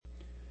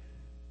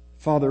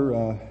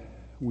Father,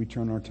 we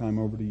turn our time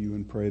over to you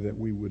and pray that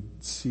we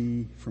would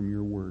see from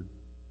your word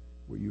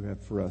what you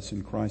have for us.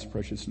 In Christ's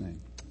precious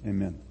name,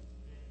 amen.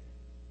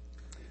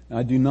 Now,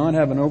 I do not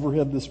have an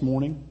overhead this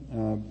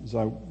morning. As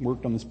I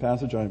worked on this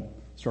passage, I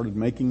started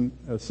making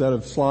a set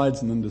of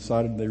slides and then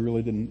decided they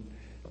really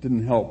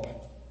didn't help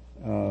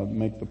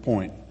make the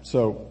point.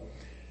 So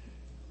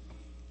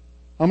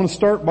I'm going to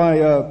start by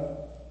a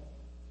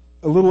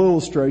little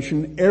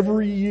illustration.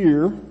 Every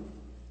year,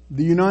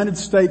 the United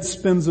States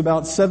spends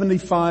about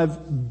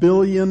 $75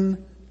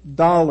 billion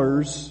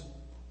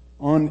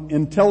on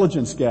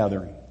intelligence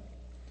gathering.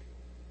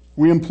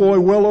 We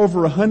employ well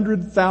over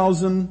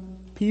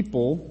 100,000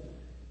 people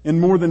in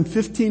more than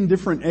 15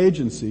 different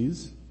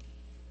agencies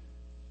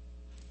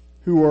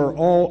who are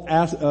all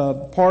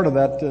part of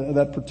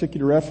that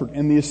particular effort.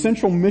 And the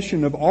essential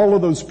mission of all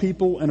of those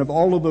people and of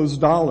all of those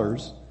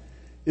dollars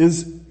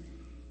is,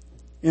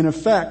 in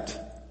effect,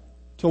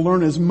 to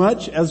learn as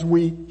much as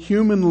we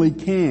humanly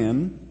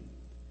can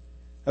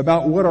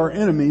about what our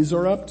enemies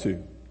are up to,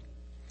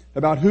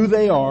 about who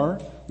they are,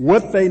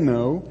 what they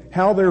know,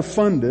 how they're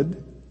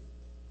funded,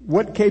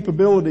 what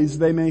capabilities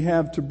they may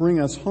have to bring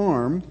us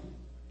harm,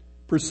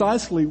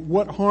 precisely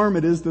what harm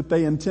it is that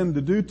they intend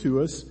to do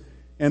to us,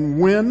 and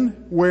when,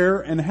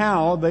 where, and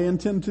how they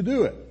intend to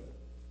do it.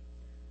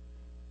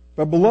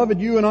 But beloved,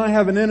 you and I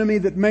have an enemy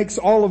that makes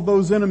all of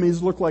those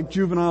enemies look like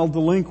juvenile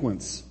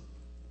delinquents.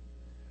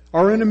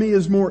 Our enemy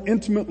is more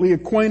intimately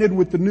acquainted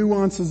with the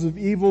nuances of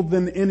evil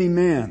than any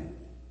man.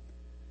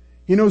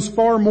 He knows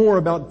far more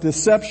about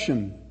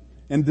deception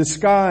and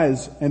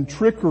disguise and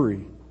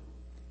trickery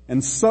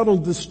and subtle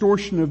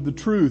distortion of the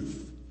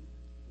truth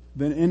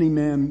than any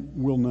man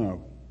will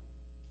know.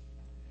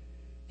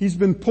 He's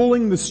been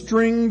pulling the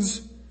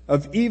strings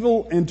of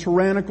evil and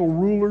tyrannical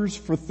rulers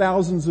for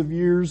thousands of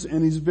years,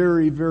 and he's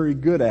very, very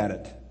good at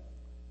it.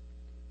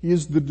 He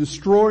is the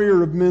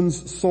destroyer of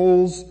men's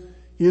souls.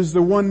 He is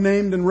the one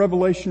named in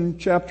Revelation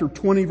chapter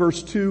 20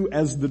 verse 2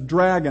 as the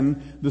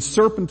dragon, the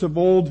serpent of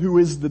old, who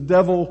is the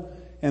devil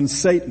and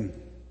Satan.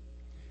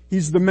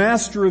 He's the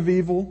master of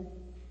evil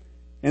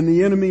and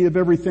the enemy of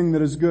everything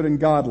that is good and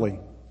godly.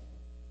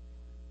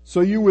 So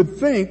you would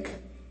think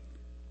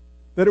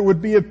that it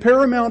would be of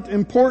paramount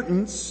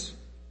importance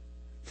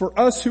for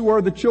us who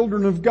are the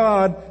children of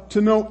God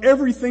to know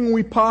everything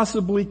we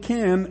possibly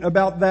can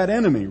about that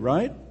enemy,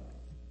 right?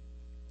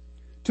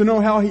 To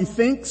know how he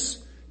thinks,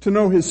 to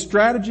know his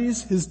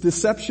strategies, his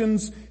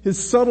deceptions, his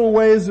subtle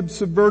ways of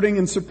subverting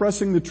and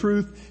suppressing the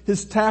truth,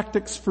 his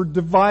tactics for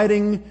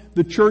dividing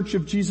the church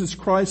of Jesus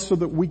Christ so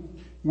that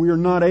we are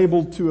not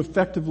able to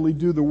effectively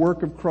do the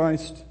work of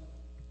Christ.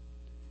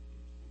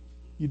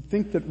 You'd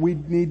think that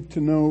we'd need to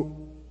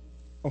know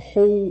a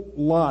whole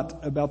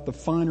lot about the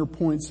finer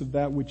points of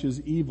that which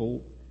is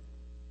evil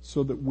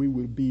so that we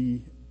would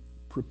be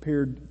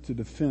prepared to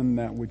defend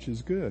that which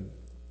is good.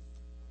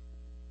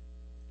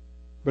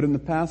 But in the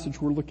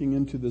passage we're looking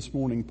into this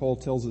morning, Paul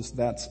tells us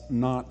that's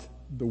not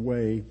the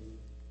way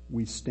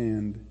we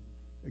stand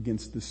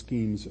against the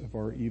schemes of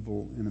our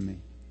evil enemy.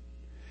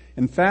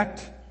 In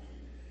fact,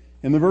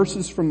 in the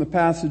verses from the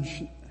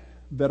passage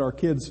that our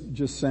kids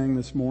just sang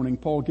this morning,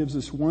 Paul gives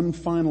us one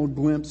final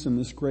glimpse in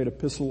this great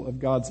epistle of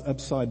God's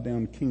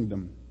upside-down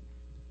kingdom.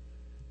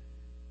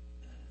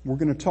 We're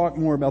going to talk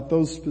more about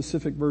those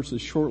specific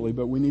verses shortly,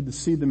 but we need to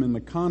see them in the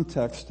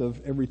context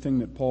of everything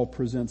that Paul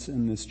presents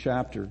in this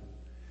chapter.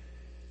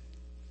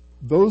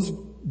 Those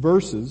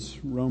verses,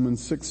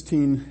 Romans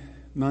 16,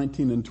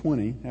 19, and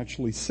 20,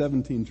 actually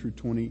 17 through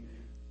 20,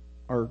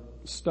 are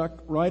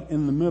stuck right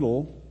in the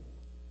middle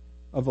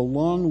of a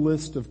long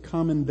list of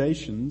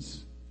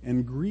commendations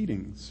and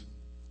greetings.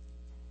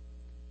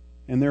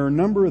 And there are a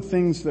number of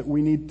things that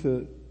we need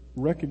to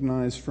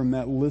recognize from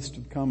that list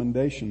of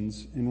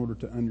commendations in order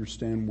to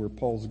understand where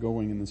Paul's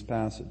going in this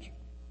passage.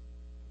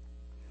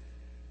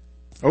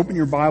 Open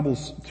your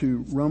Bibles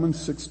to Romans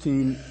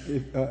 16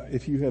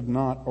 if you have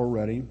not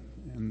already.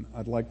 And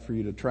I'd like for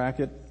you to track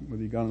it,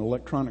 whether you got an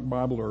electronic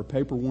Bible or a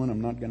paper one.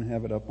 I'm not going to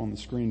have it up on the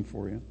screen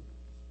for you.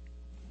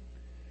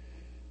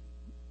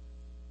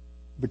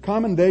 The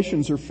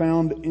commendations are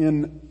found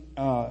in,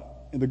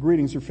 the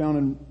greetings are found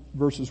in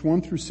verses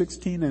 1 through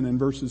 16 and in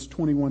verses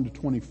 21 to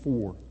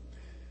 24.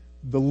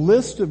 The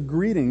list of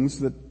greetings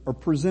that is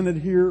presented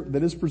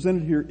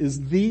here,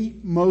 is the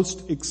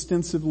most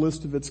extensive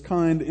list of its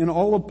kind in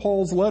all of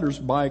Paul's letters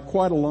by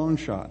quite a long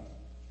shot.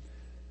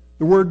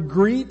 The word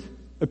greet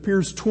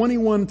appears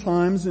 21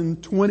 times in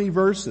 20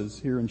 verses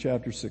here in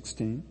chapter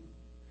 16.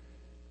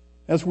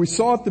 As we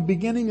saw at the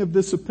beginning of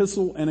this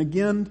epistle and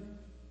again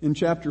in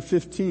chapter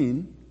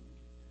 15,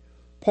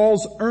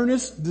 Paul's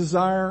earnest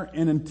desire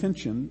and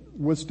intention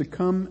was to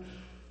come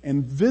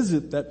and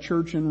visit that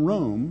church in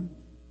Rome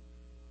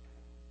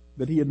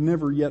that he had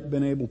never yet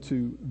been able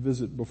to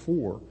visit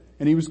before.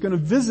 And he was going to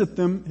visit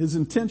them, his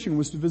intention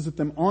was to visit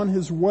them on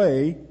his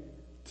way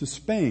to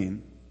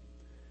Spain,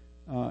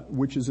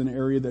 which is an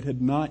area that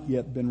had not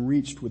yet been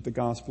reached with the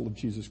gospel of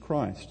Jesus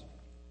Christ.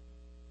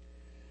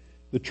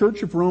 The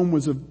Church of Rome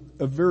was of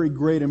very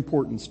great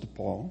importance to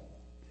Paul.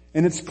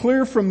 And it's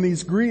clear from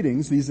these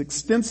greetings, these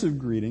extensive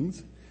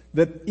greetings,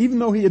 that even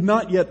though he had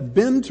not yet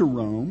been to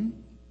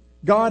Rome,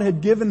 God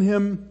had given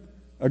him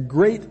a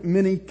great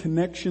many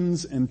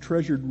connections and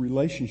treasured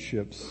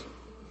relationships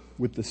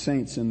with the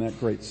saints in that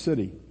great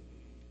city.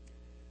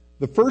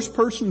 The first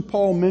person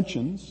Paul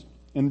mentions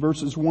in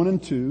verses 1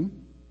 and 2,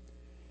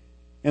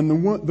 and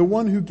the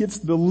one who gets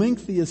the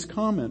lengthiest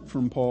comment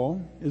from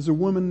Paul, is a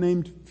woman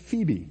named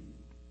Phoebe,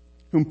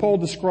 whom Paul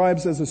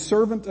describes as a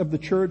servant of the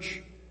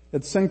church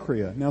at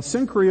Cenchrea. Now,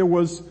 Cenchrea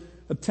was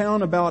a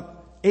town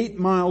about 8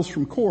 miles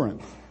from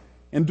Corinth.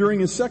 And during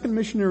his second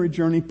missionary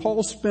journey,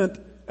 Paul spent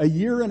a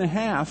year and a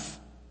half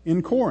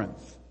in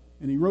Corinth.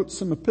 And he wrote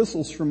some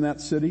epistles from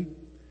that city.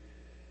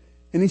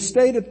 And he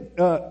stayed at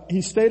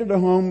a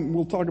home.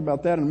 We'll talk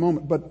about that in a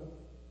moment. But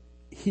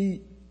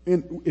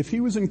if he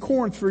was in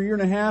Corinth for a year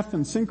and a half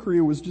and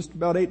Cenchrea was just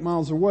about 8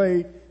 miles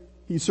away,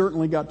 he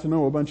certainly got to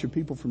know a bunch of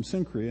people from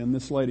Cenchrea, and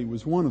this lady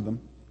was one of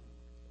them.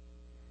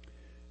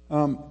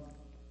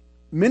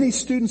 Many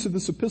students of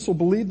this epistle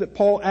believe that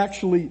Paul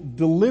actually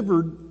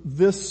delivered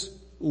this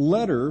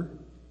letter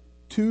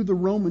to the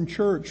Roman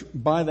church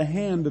by the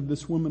hand of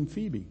this woman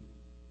Phoebe.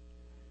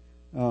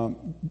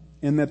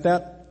 And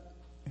that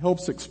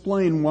helps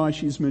explain why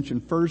she's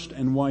mentioned first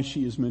and why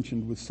she is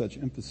mentioned with such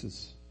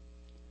emphasis.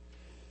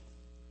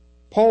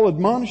 Paul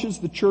admonishes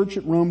the church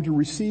at Rome to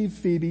receive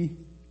Phoebe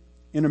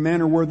in a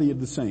manner worthy of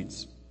the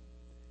saints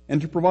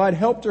and to provide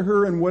help to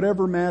her in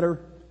whatever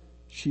matter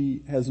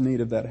she has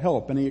need of that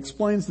help. And he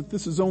explains that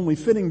this is only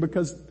fitting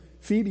because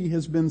Phoebe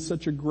has been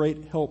such a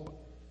great help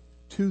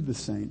to the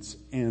saints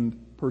and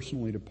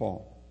personally to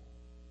Paul.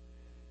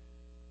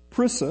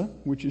 Prisca,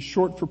 which is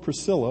short for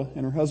Priscilla,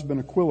 and her husband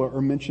Aquila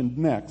are mentioned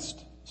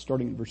next,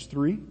 starting at verse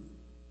 3.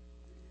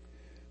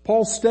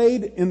 Paul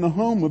stayed in the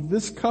home of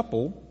this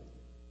couple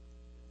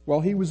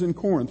while he was in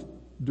Corinth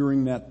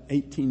during that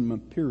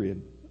 18-month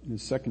period in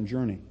his second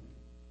journey.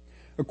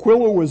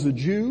 Aquila was a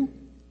Jew,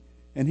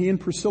 and he and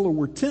Priscilla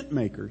were tent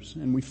makers.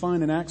 And we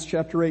find in Acts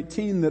chapter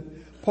 18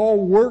 that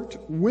Paul worked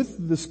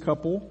with this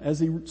couple as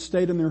he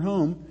stayed in their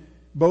home,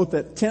 both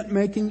at tent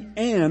making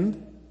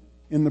and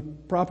in the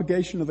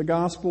propagation of the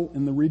gospel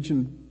in the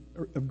region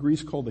of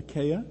Greece called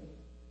Achaia,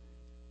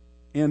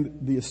 and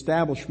the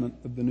establishment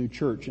of the new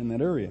church in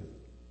that area.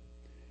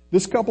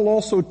 This couple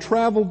also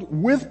traveled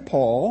with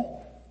Paul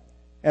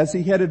as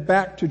he headed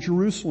back to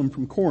Jerusalem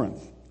from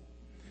Corinth.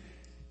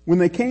 When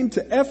they came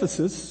to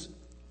Ephesus,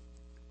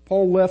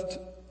 Paul left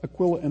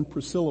Aquila and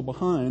Priscilla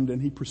behind,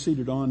 and he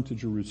proceeded on to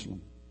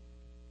Jerusalem.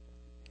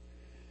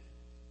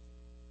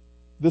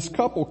 This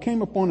couple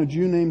came upon a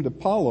Jew named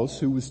Apollos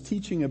who was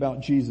teaching about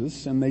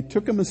Jesus, and they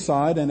took him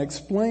aside and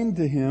explained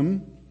to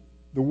him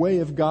the way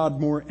of God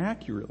more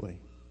accurately.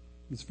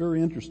 It's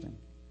very interesting.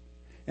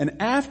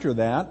 And after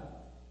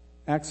that,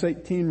 Acts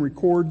 18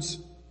 records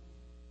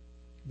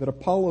that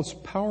Apollos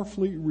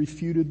powerfully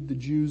refuted the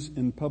Jews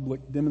in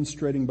public,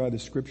 demonstrating by the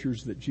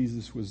scriptures that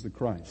Jesus was the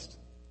Christ.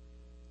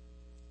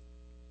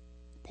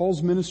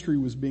 Paul's ministry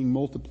was being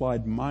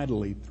multiplied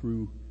mightily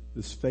through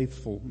this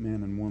faithful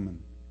man and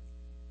woman.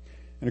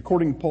 And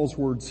according to Paul's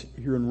words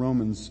here in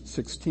Romans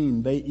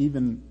 16, they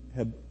even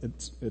had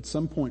at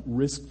some point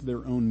risked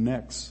their own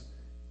necks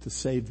to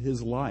save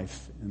his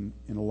life in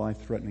a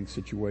life-threatening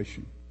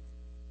situation.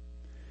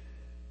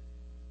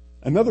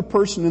 Another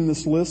person in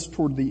this list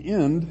toward the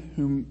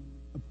end,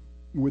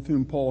 with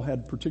whom Paul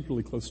had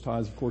particularly close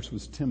ties, of course,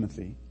 was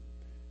Timothy.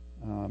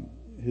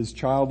 His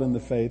child in the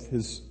faith,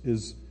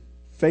 his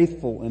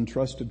faithful and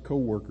trusted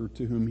co-worker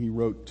to whom he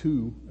wrote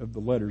 2 of the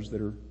letters that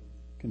are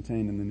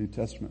contained in the New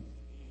Testament.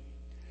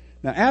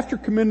 Now, after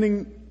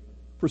commending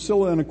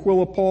Priscilla and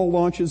Aquila, Paul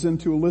launches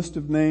into a list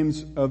of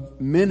names of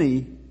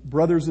many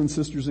brothers and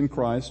sisters in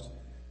Christ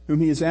whom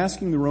he is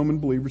asking the Roman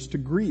believers to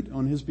greet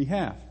on his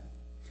behalf.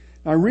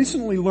 Now, I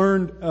recently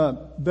learned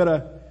that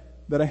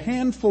a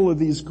handful of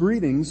these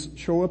greetings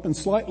show up in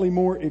slightly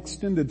more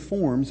extended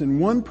forms in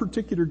one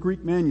particular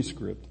Greek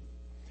manuscript.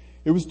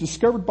 It was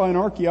discovered by an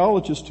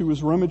archaeologist who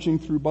was rummaging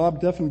through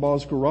Bob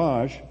Deffenbaugh's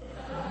garage.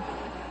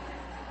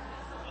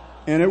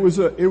 And it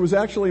was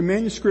actually a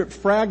manuscript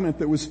fragment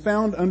that was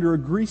found under a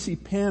greasy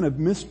pan of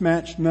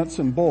mismatched nuts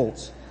and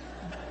bolts.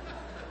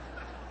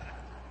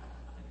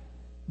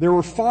 There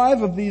were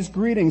 5 of these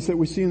greetings that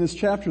we see in this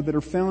chapter that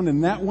are found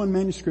in that one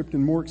manuscript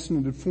in more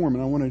extended form,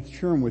 and I want to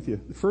share them with you.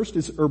 The first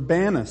is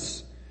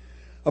Urbanus,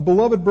 a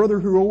beloved brother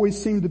who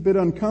always seemed a bit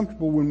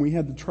uncomfortable when we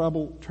had to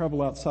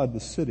travel outside the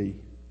city.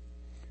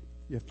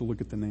 You have to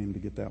look at the name to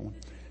get that one.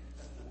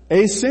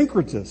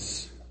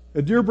 Asyncritus,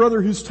 a dear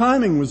brother whose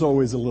timing was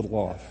always a little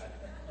off.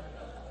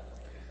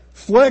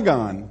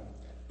 Phlegon,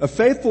 a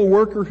faithful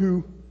worker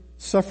who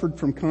suffered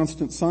from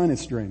constant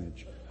sinus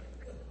drainage.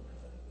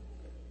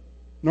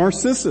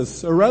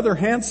 Narcissus, a rather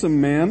handsome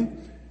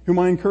man whom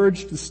I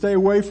encouraged to stay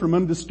away from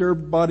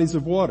undisturbed bodies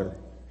of water.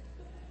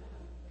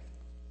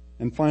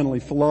 And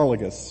finally,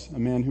 Philologus, a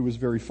man who was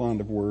very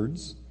fond of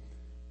words.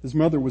 His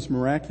mother was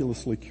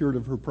miraculously cured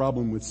of her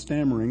problem with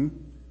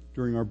stammering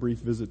during our brief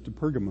visit to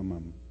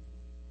Pergamum.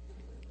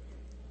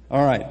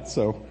 All right,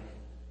 so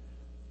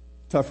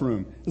tough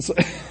room.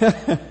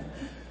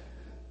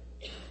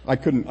 I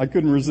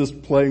couldn't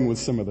resist playing with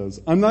some of those.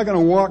 I'm not going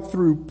to walk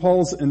through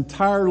Paul's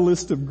entire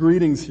list of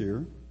greetings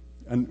here,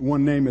 and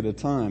one name at a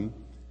time,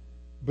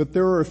 but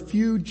there are a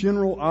few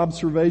general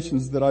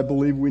observations that I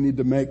believe we need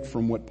to make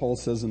from what Paul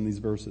says in these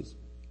verses.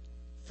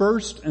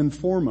 First and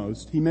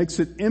foremost, he makes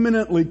it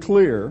eminently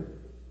clear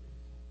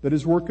that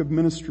his work of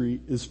ministry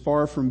is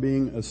far from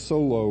being a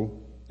solo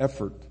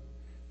effort.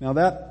 Now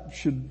that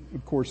should,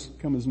 of course,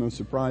 come as no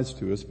surprise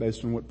to us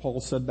based on what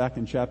Paul said back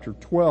in chapter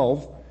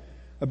 12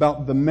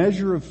 about the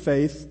measure of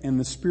faith and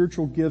the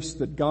spiritual gifts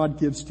that God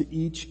gives to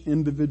each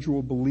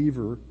individual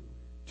believer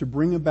to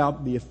bring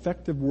about the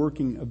effective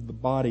working of the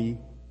body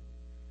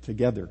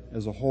together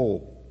as a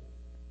whole.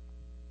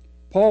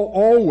 Paul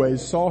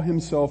always saw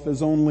himself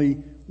as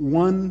only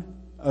one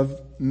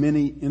of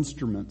many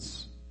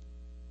instruments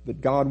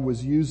that God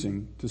was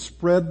using to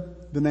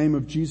spread the name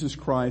of Jesus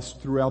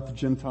Christ throughout the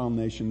Gentile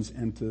nations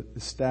and to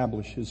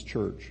establish His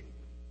church.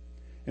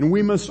 And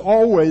we must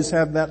always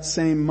have that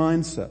same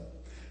mindset.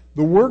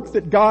 The work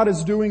that God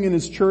is doing in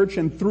His church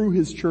and through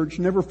His church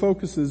never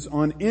focuses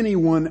on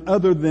anyone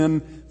other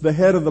than the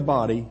head of the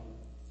body,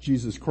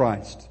 Jesus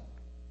Christ.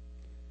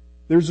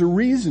 There's a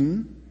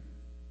reason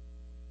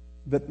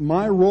that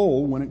my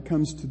role when it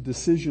comes to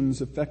decisions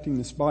affecting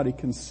this body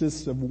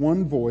consists of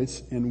one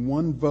voice and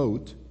one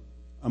vote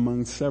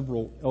among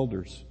several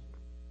elders.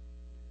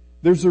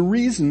 There's a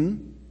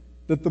reason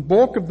that the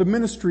bulk of the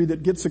ministry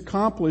that gets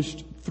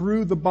accomplished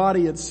through the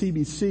body at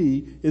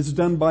CBC is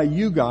done by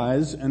you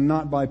guys and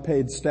not by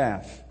paid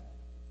staff.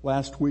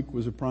 Last week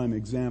was a prime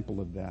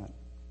example of that.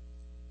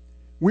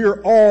 We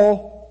are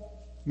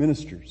all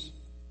ministers.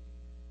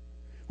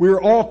 We are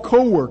all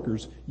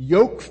co-workers,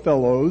 yoke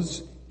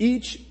fellows,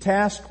 each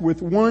tasked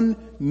with one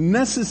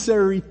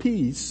necessary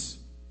piece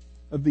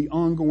of the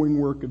ongoing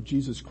work of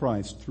Jesus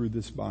Christ through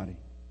this body.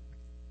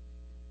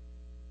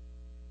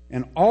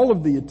 And all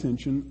of the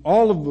attention,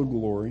 all of the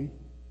glory,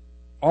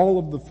 all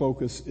of the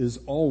focus is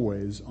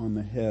always on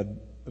the head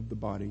of the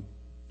body,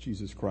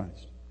 Jesus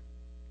Christ.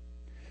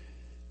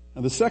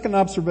 Now the second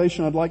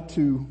observation I'd like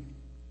to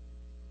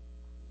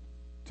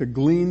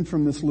glean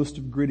from this list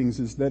of greetings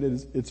is that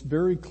it's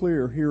very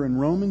clear here in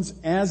Romans,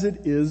 as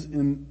it is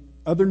in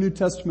other New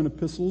Testament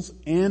epistles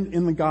and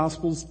in the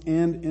Gospels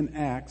and in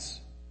Acts,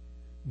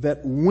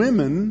 that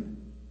women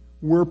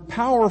were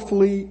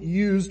powerfully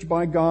used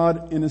by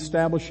God in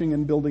establishing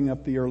and building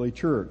up the early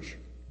church.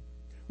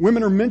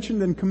 Women are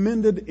mentioned and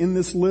commended in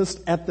this list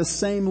at the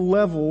same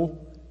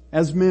level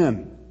as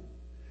men.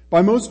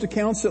 By most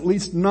accounts, at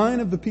least 9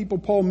 of the people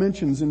Paul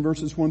mentions in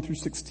verses 1 through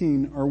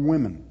 16 are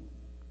women.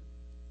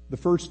 The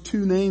first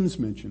 2 names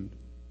mentioned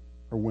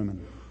are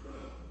women.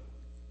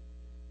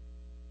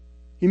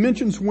 He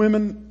mentions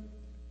women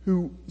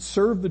who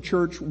served the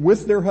church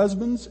with their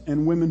husbands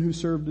and women who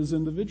served as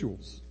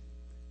individuals,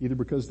 either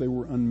because they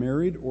were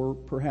unmarried or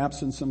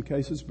perhaps in some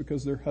cases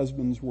because their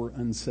husbands were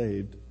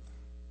unsaved.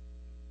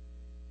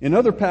 In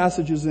other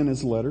passages in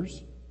his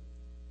letters,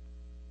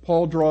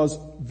 Paul draws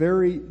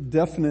very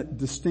definite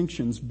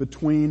distinctions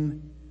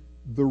between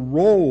the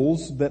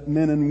roles that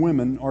men and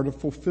women are to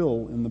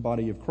fulfill in the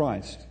body of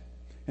Christ.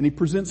 And he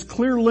presents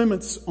clear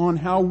limits on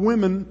how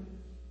women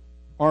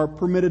are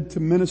permitted to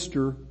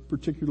minister,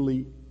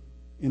 particularly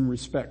in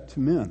respect to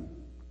men.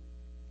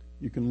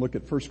 You can look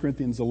at 1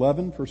 Corinthians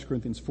 11, 1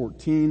 Corinthians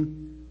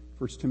 14,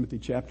 1 Timothy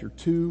chapter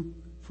 2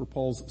 for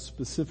Paul's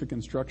specific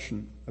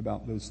instruction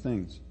about those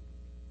things.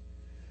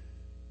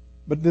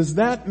 But does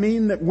that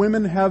mean that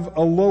women have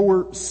a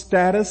lower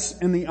status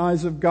in the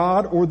eyes of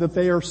God, or that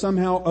they are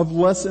somehow of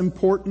less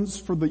importance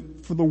for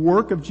the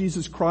work of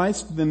Jesus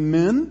Christ than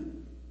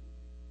men?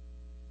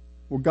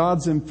 Well,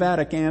 God's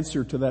emphatic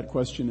answer to that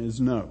question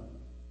is no.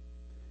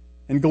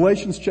 In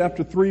Galatians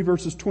chapter 3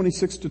 verses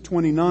 26 to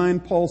 29,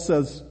 Paul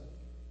says,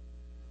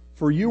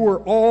 "For you are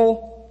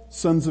all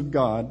sons of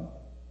God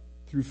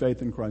through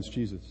faith in Christ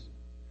Jesus.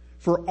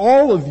 For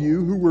all of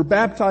you who were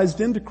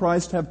baptized into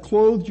Christ have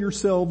clothed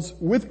yourselves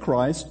with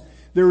Christ.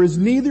 There is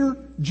neither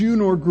Jew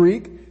nor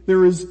Greek.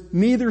 There is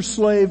neither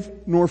slave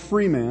nor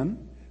free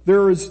man.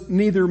 There is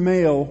neither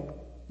male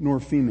nor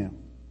female.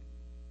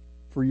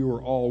 For you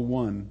are all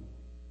one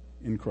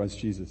in Christ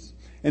Jesus.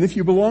 And if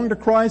you belong to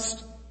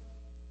Christ,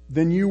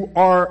 then you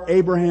are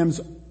Abraham's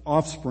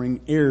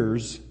offspring,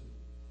 heirs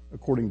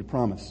according to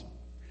promise."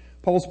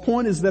 Paul's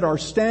point is that our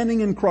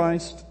standing in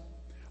Christ,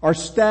 our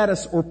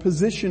status or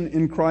position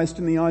in Christ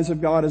in the eyes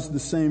of God is the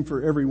same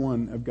for every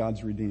one of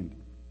God's redeemed.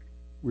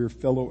 We are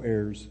fellow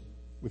heirs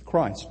with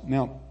Christ.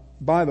 Now,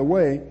 by the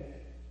way,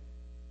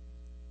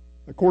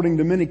 according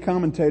to many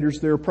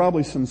commentators, there are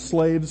probably some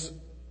slaves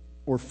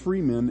or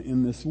freemen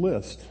in this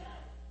list.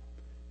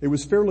 It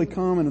was fairly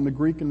common in the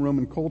Greek and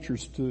Roman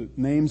cultures to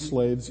name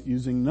slaves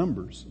using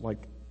numbers,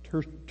 like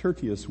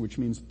Tertius, which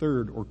means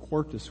third, or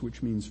Quartus,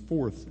 which means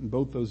fourth, and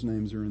both those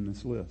names are in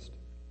this list.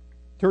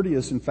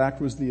 Tertius, in fact,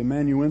 was the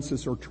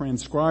amanuensis or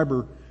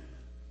transcriber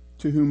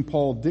to whom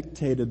Paul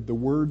dictated the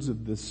words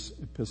of this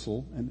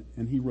epistle,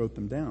 and he wrote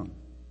them down.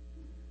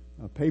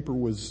 Paper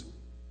was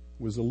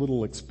was a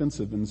little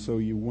expensive, and so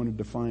you wanted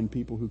to find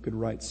people who could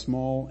write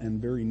small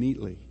and very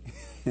neatly.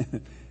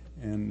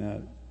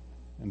 and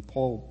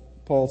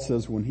Paul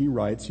says when he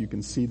writes, you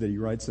can see that he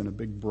writes in a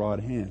big broad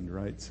hand,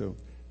 right? So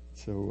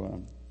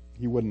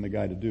he wasn't the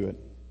guy to do it.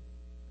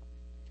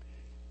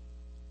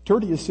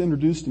 Tertius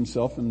introduced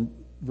himself in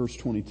verse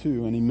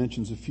 22, and he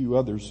mentions a few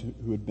others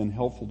who had been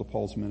helpful to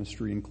Paul's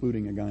ministry,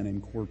 including a guy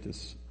named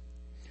Quartus.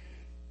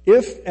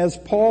 If, as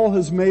Paul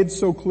has made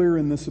so clear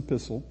in this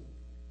epistle,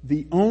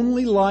 the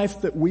only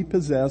life that we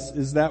possess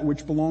is that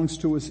which belongs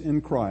to us in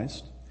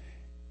Christ,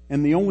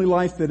 and the only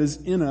life that is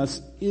in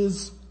us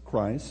is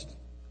Christ,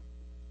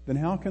 then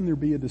how can there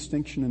be a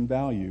distinction in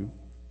value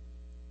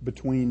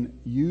between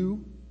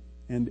you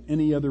and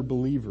any other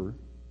believer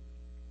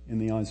in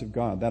the eyes of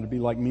God? That would be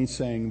like me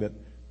saying that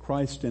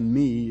Christ in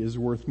me is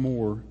worth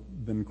more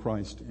than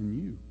Christ in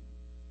you.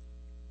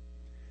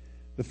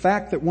 The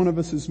fact that one of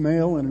us is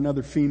male and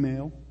another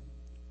female,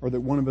 or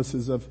that one of us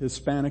is of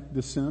Hispanic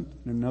descent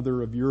and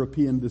another of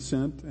European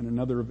descent and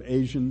another of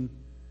Asian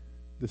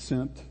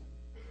descent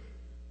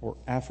or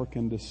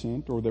African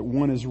descent, or that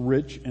one is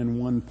rich and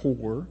one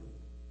poor,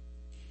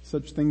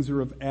 such things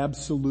are of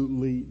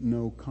absolutely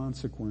no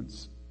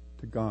consequence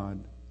to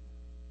God,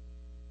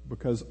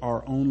 because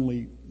our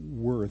only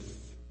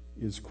worth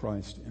is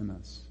Christ in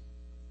us.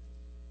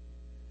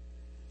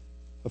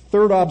 A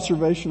third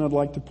observation I'd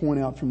like to point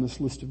out from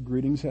this list of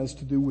greetings has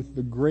to do with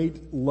the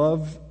great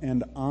love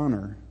and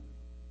honor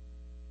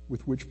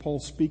with which Paul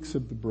speaks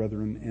of the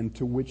brethren and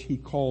to which he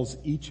calls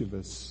each of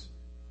us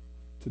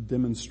to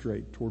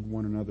demonstrate toward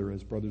one another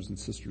as brothers and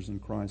sisters in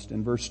Christ.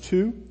 In verse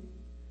 2,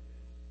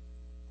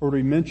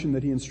 already mentioned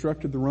that he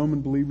instructed the Roman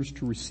believers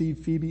to receive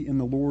Phoebe in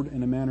the Lord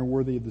in a manner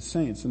worthy of the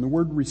saints. And the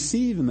word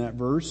receive in that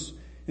verse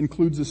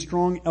includes a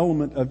strong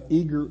element of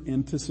eager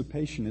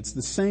anticipation. It's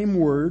the same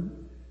word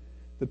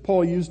that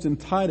Paul used in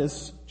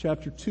Titus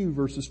chapter 2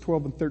 verses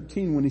 12 and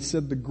 13 when he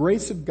said, the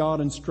grace of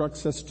God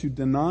instructs us to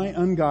deny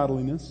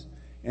ungodliness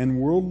and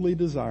worldly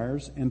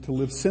desires and to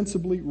live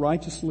sensibly,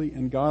 righteously,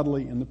 and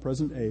godly in the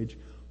present age,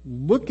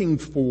 looking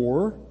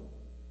for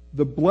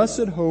the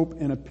blessed hope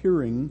and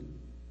appearing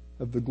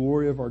of the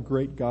glory of our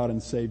great God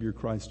and Savior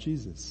Christ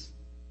Jesus.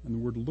 And the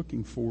word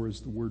looking for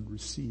is the word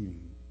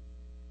receiving.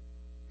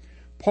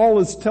 Paul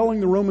is telling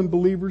the Roman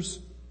believers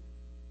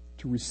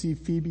to receive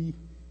Phoebe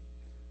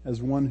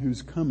as one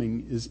whose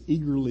coming is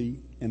eagerly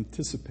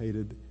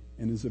anticipated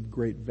and is of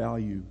great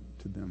value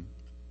to them.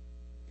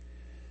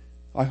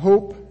 I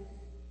hope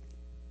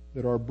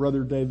that our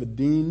brother David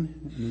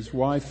Dean and his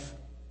wife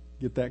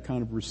get that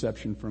kind of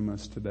reception from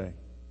us today.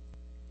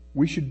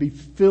 We should be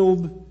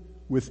filled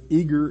with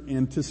eager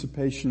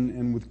anticipation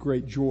and with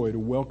great joy to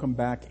welcome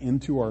back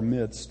into our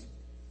midst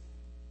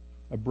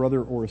a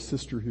brother or a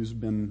sister who's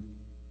been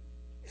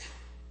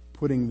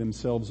putting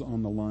themselves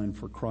on the line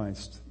for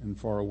Christ in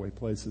faraway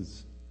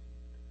places.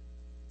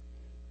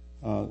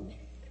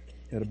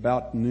 At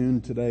about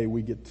noon today,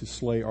 we get to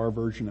slay our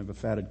version of a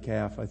fatted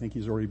calf. I think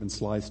he's already been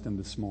sliced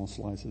into small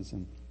slices,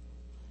 and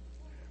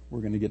we're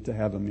going to get to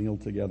have a meal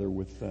together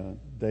with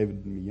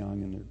David and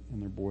Young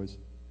and their boys.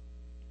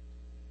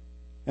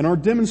 And our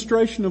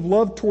demonstration of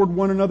love toward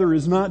one another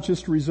is not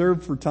just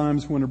reserved for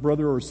times when a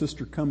brother or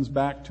sister comes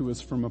back to us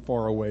from a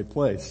faraway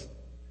place.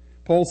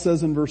 Paul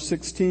says in verse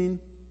 16,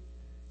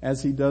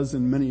 as he does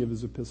in many of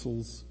his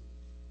epistles,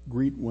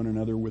 greet one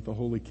another with a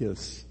holy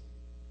kiss.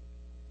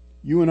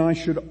 You and I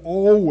should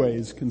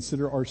always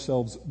consider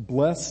ourselves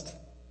blessed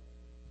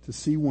to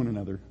see one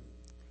another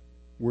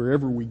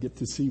wherever we get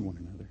to see one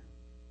another,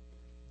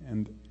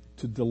 and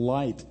to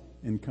delight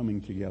in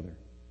coming together.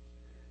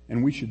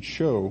 And we should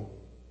show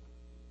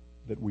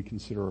that we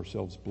consider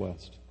ourselves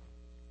blessed.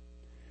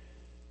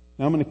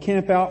 Now I'm going to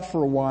camp out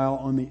for a while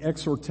on the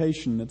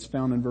exhortation that's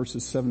found in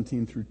verses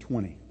 17 through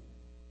 20.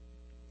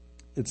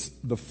 It's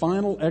the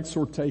final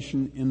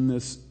exhortation in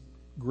this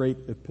great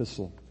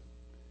epistle.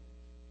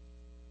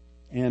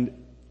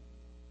 And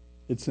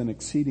it's an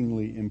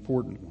exceedingly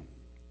important one.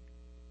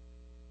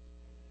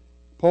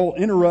 Paul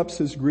interrupts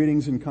his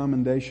greetings and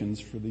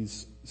commendations for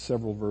these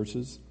several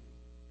verses.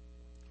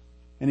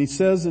 And he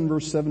says in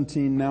verse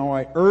 17, now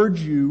I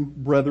urge you,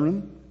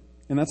 brethren,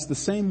 and that's the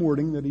same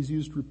wording that he's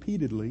used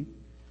repeatedly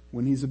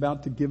when he's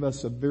about to give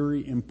us a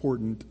very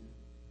important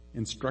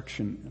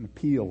instruction, an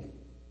appeal.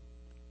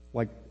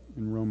 Like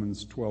in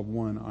Romans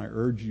 12:1, I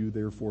urge you,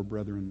 therefore,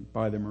 brethren,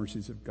 by the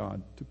mercies of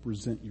God, to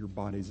present your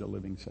bodies a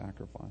living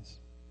sacrifice.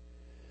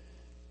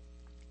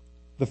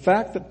 The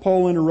fact that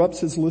Paul interrupts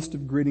his list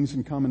of greetings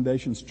and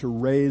commendations to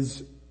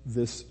raise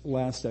this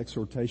last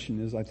exhortation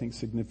is, I think,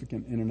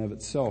 significant in and of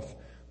itself.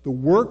 The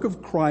work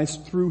of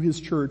Christ through his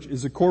church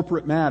is a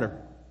corporate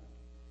matter,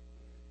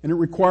 and it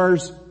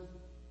requires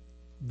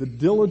the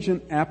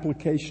diligent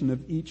application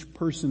of each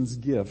person's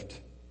gift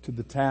to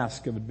the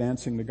task of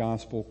advancing the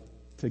gospel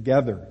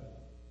together,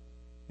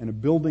 and of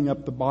building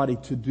up the body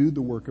to do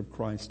the work of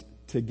Christ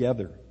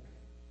together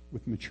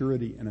with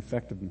maturity and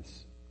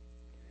effectiveness.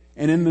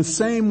 And in the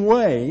same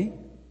way,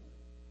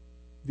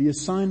 the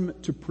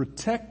assignment to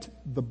protect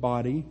the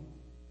body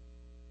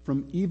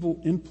from evil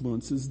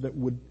influences that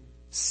would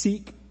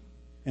seek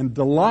and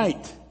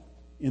delight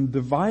in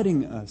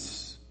dividing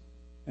us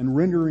and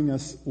rendering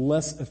us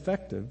less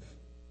effective,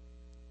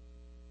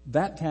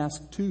 that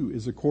task too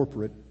is a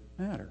corporate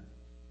matter.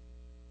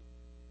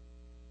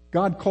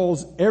 God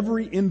calls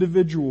every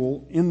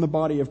individual in the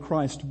body of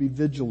Christ to be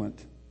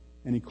vigilant,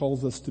 and He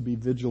calls us to be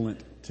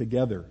vigilant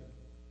together,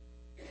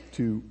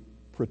 to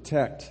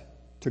protect,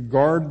 to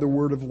guard the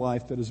word of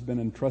life that has been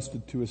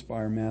entrusted to us by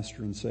our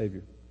Master and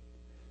Savior.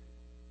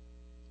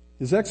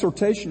 His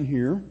exhortation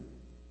here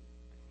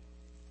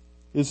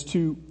is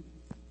to,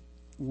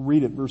 we'll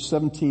read it, verse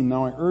 17,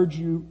 "Now I urge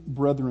you,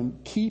 brethren,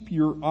 keep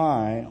your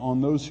eye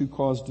on those who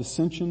cause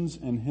dissensions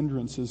and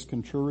hindrances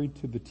contrary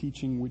to the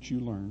teaching which you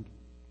learned,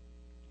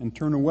 and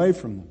turn away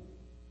from them.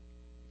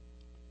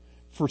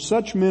 For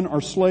such men are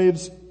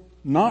slaves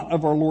not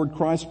of our Lord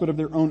Christ, but of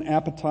their own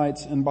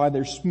appetites, and by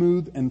their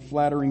smooth and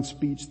flattering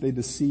speech they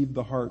deceive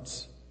the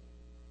hearts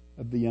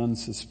of the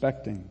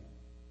unsuspecting."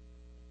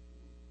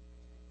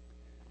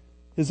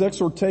 His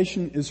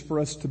exhortation is for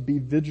us to be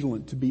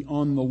vigilant, to be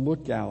on the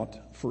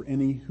lookout for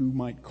any who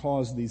might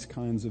cause these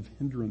kinds of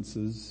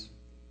hindrances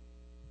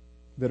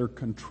that are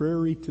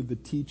contrary to the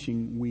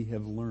teaching we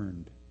have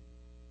learned,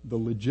 the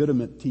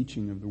legitimate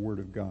teaching of the Word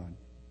of God.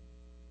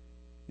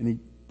 And he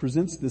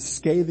presents this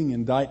scathing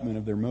indictment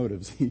of their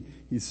motives.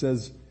 He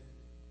says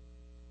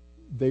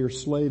they are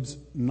slaves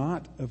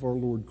not of our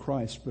Lord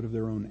Christ, but of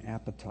their own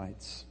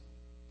appetites.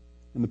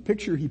 And the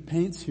picture he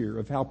paints here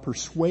of how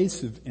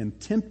persuasive and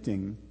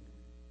tempting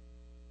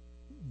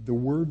the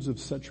words of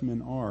such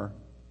men are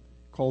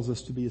calls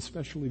us to be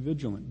especially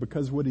vigilant,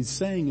 because what he's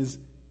saying is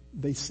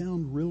they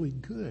sound really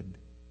good.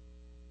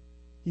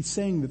 He's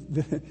saying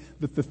that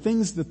the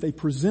things that they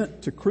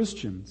present to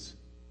Christians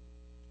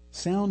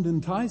sound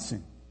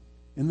enticing,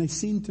 and they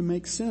seem to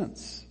make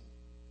sense.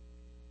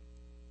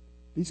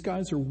 These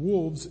guys are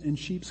wolves in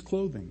sheep's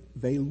clothing.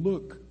 They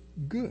look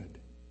good.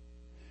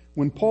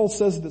 When Paul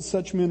says that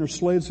such men are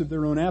slaves of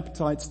their own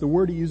appetites, the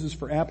word he uses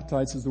for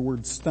appetites is the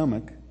word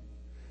stomach.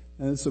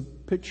 And it's a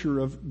picture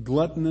of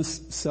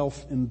gluttonous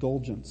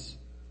self-indulgence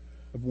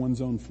of one's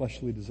own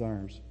fleshly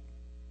desires.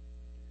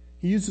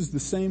 He uses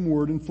the same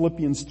word in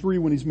Philippians 3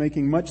 when he's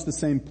making much the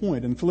same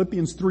point. In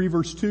Philippians 3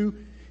 verse 2,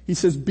 he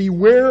says,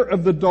 "Beware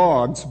of the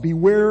dogs,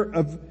 beware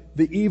of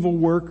the evil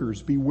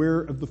workers,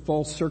 beware of the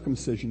false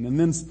circumcision." And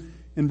then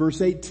in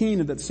verse 18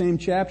 of that same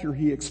chapter,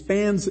 he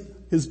expands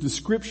his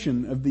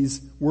description of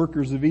these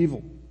workers of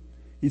evil.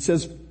 He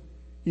says,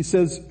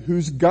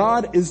 "Whose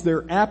God is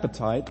their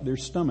appetite," their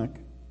stomach,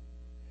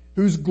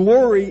 "whose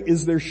glory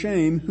is their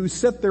shame, who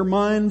set their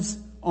minds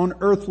on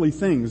earthly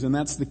things." And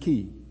that's the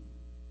key.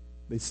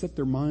 They set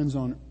their minds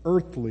on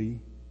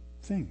earthly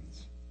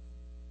things.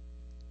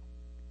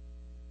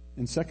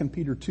 In 2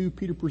 Peter 2,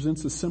 Peter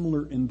presents a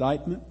similar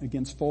indictment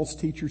against false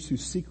teachers who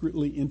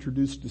secretly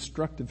introduce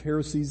destructive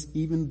heresies,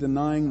 even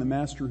denying the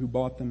master who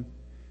bought them,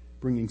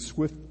 bringing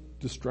swift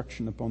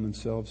destruction upon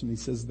themselves. And he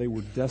says they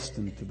were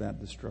destined to that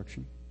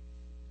destruction.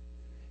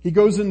 He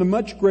goes into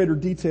much greater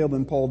detail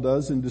than Paul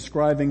does in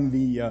describing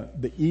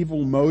the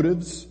evil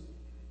motives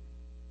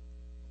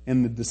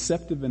and the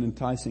deceptive and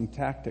enticing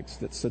tactics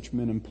that such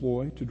men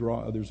employ to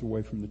draw others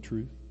away from the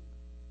truth.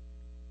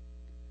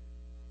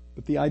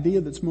 But the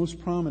idea that's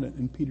most prominent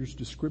in Peter's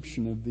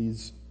description of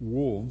these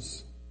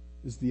wolves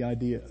is the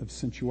idea of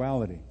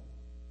sensuality.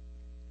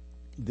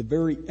 The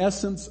very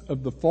essence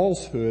of the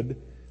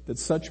falsehood that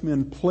such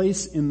men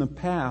place in the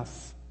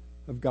path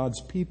of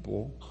God's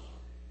people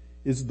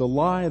is the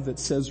lie that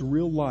says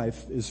real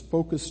life is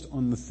focused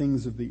on the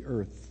things of the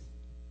earth,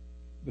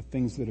 the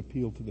things that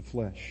appeal to the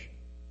flesh.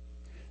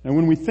 Now,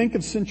 when we think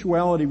of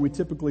sensuality, we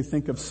typically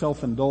think of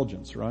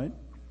self-indulgence, right?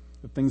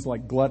 Of things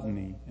like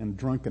gluttony and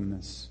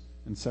drunkenness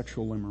and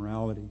sexual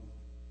immorality.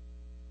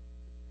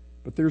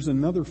 But there's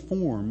another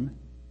form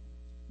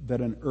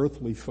that an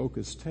earthly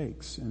focus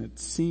takes, and it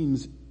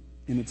seems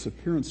in its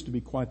appearance to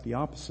be quite the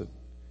opposite.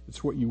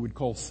 It's what you would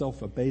call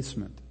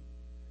self-abasement.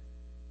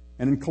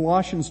 And in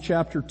Colossians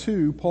chapter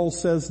 2, Paul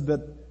says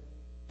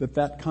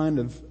that kind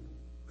of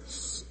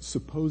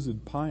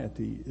supposed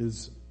piety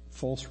is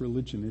false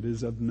religion. It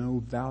is of no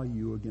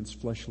value against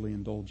fleshly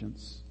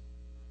indulgence.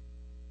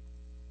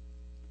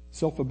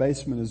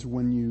 Self-abasement is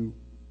when you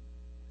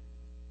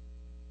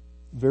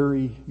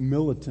very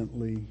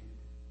militantly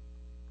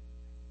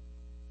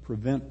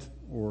prevent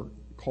or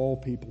call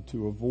people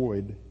to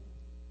avoid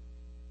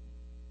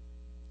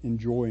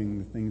enjoying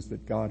the things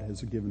that God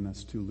has given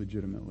us to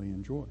legitimately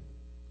enjoy.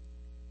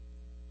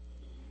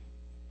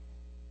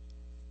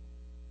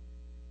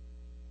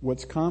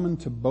 What's common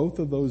to both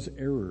of those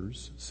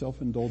errors,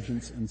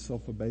 self-indulgence and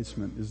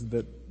self-abasement, is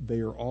that they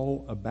are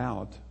all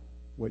about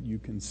what you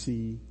can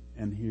see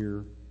and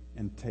hear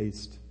and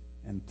taste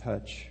and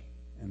touch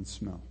and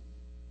smell.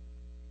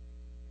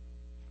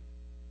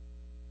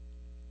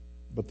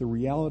 But the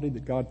reality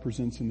that God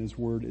presents in His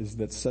Word is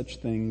that such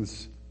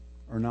things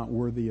are not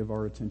worthy of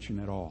our attention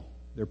at all.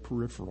 They're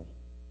peripheral.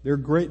 They're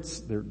great.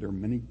 There are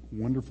many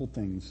wonderful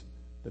things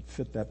that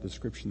fit that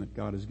description that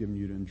God has given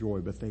you to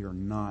enjoy, but they are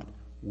not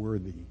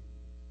worthy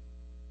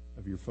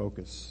of your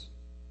focus.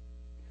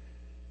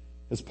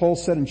 As Paul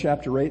said in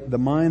chapter 8, the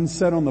mind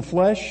set on the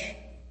flesh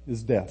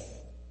is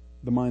death.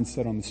 The mind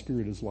set on the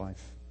Spirit is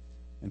life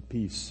and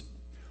peace.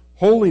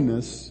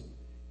 Holiness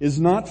is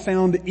not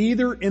found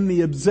either in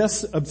the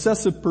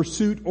obsessive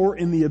pursuit or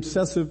in the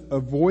obsessive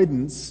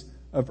avoidance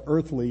of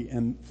earthly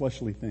and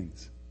fleshly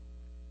things.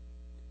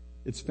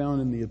 It's found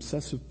in the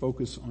obsessive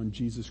focus on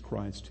Jesus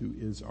Christ, who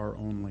is our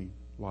only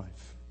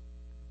life.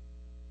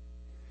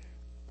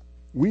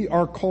 We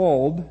are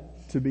called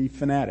to be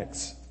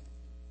fanatics.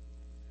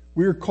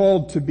 We are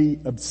called to be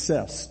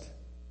obsessed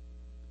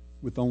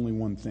with only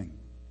one thing,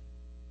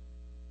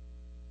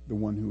 the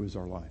one who is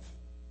our life.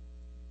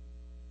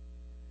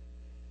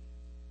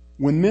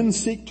 When men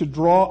seek to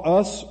draw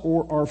us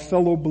or our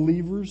fellow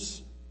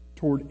believers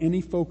toward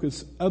any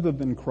focus other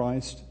than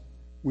Christ,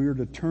 we are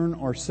to turn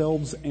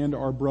ourselves and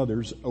our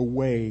brothers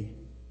away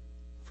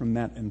from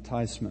that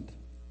enticement.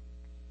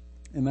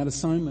 And that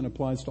assignment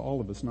applies to all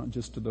of us, not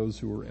just to those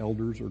who are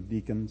elders or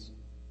deacons.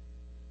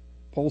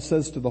 Paul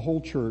says to the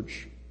whole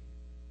church,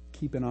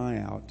 keep an eye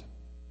out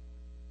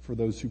for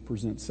those who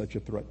present such a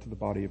threat to the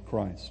body of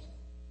Christ.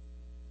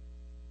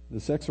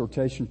 This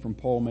exhortation from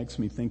Paul makes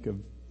me think of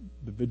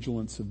the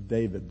vigilance of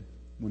David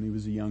when he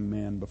was a young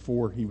man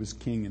before he was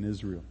king in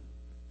Israel.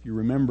 If you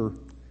remember,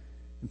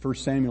 in 1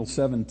 Samuel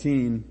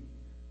 17,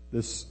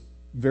 this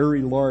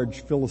very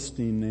large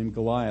Philistine named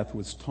Goliath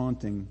was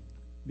taunting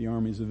the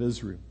armies of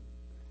Israel.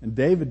 And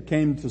David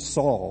came to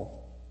Saul,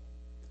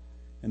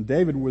 and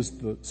David was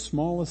the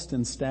smallest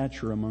in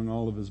stature among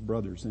all of his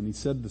brothers. And he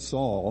said to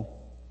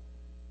Saul,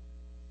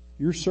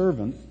 your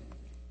servant,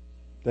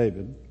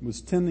 David,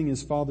 was tending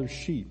his father's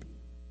sheep.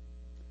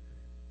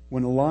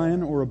 When a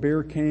lion or a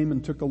bear came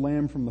and took a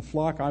lamb from the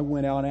flock, I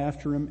went out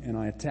after him and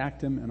I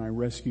attacked him and I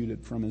rescued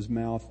it from his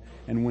mouth.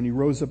 And when he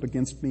rose up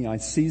against me, I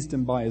seized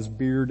him by his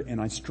beard and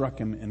I struck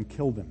him and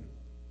killed him.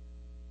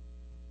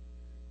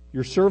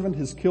 Your servant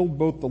has killed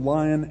both the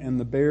lion and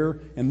the bear,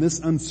 and this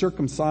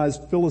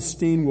uncircumcised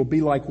Philistine will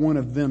be like one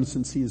of them,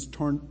 since he has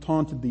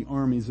taunted the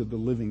armies of the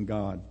living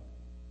God.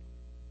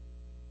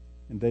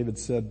 And David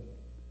said,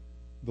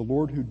 the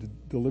Lord who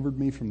delivered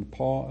me from the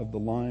paw of the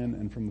lion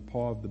and from the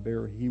paw of the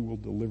bear, he will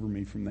deliver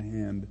me from the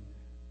hand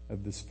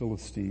of this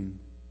Philistine.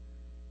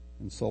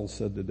 And Saul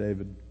said to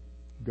David,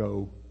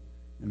 go,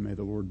 and may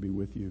the Lord be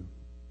with you.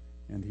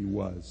 And he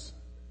was.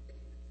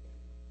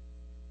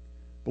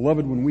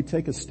 Beloved, when we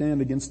take a stand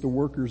against the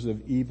workers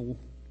of evil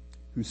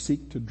who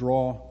seek to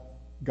draw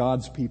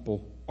God's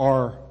people,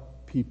 our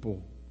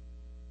people,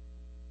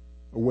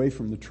 away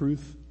from the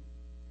truth,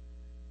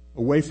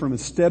 away from a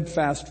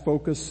steadfast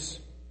focus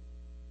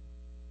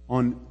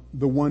on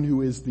the one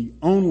who is the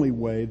only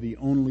way, the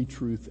only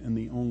truth, and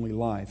the only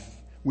life,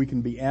 we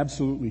can be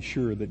absolutely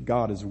sure that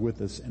God is with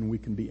us, and we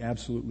can be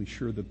absolutely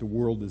sure that the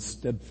world is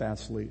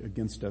steadfastly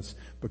against us,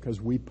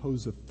 because we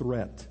pose a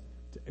threat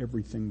to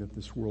everything that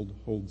this world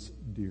holds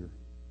dear.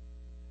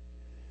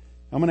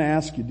 I'm going to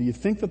ask you, do you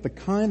think that the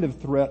kind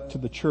of threat to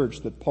the church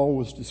that Paul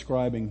was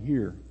describing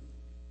here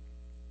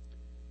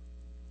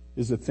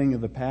is a thing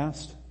of the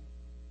past?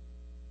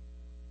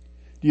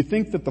 Do you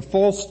think that the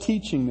false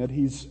teaching that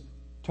he's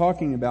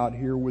talking about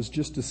here was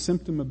just a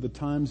symptom of the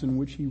times in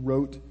which he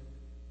wrote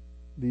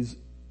these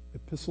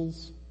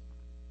epistles?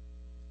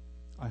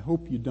 I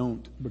hope you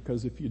don't,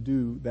 because if you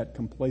do, that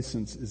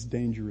complacence is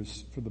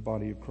dangerous for the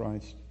body of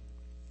Christ.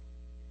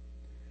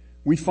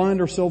 We find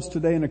ourselves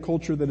today in a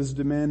culture that is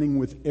demanding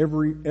with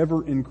every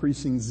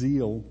ever-increasing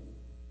zeal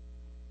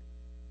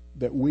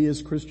that we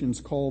as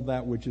Christians call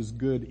that which is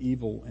good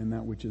evil and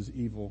that which is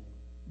evil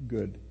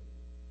good.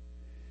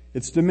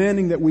 It's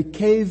demanding that we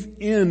cave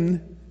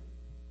in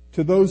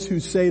to those who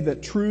say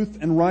that truth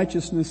and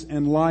righteousness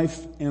and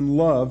life and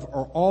love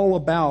are all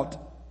about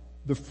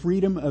the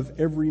freedom of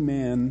every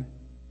man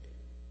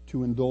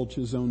to indulge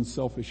his own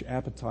selfish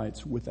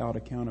appetites without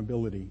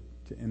accountability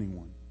to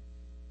anyone.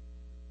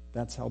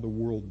 That's how the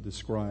world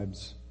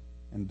describes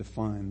and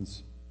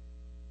defines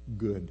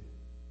good.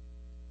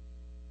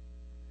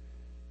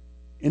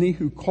 Any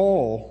who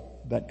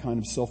call that kind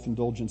of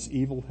self-indulgence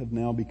evil have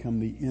now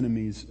become the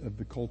enemies of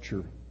the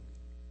culture.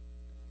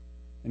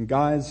 And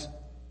guys,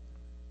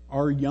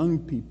 our young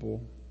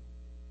people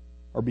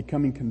are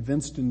becoming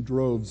convinced in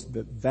droves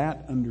that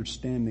that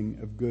understanding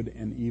of good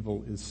and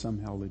evil is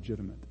somehow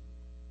legitimate.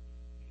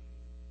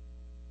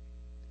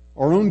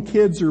 Our own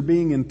kids are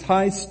being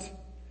enticed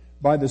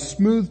by the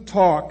smooth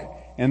talk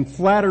and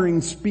flattering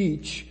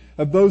speech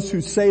of those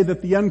who say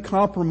that the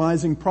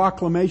uncompromising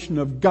proclamation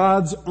of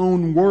God's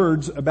own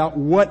words about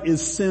what is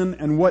sin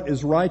and what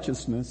is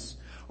righteousness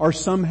are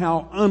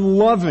somehow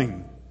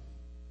unloving.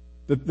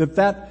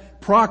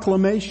 That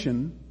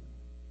proclamation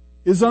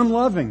is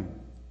unloving.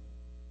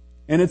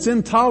 And it's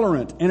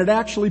intolerant, and it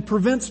actually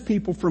prevents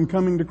people from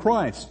coming to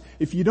Christ.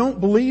 If you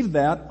don't believe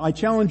that, I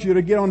challenge you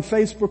to get on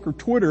Facebook or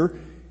Twitter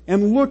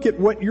and look at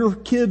what your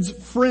kids'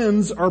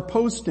 friends are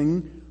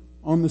posting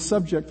on the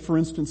subject, for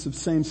instance, of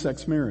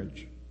same-sex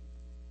marriage.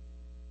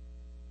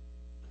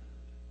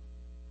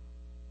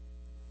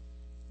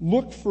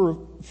 Look for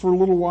a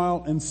little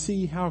while and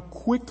see how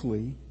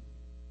quickly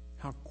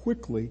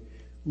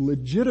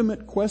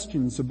legitimate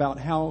questions about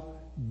how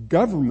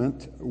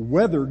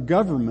whether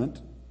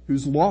government,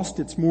 who's lost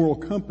its moral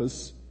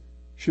compass,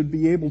 should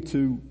be able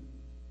to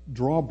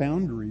draw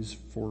boundaries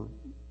for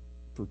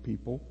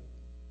people.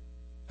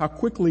 How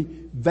quickly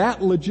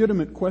that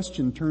legitimate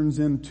question turns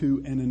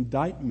into an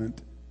indictment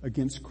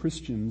against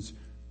Christians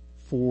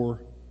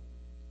for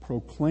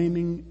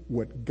proclaiming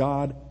what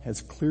God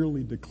has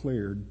clearly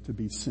declared to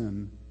be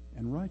sin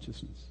and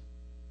righteousness.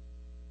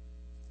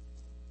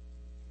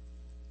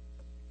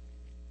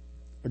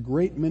 A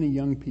great many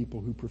young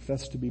people who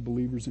profess to be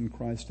believers in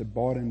Christ have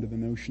bought into the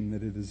notion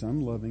that it is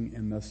unloving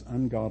and thus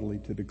ungodly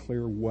to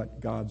declare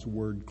what God's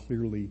Word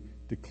clearly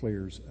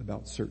declares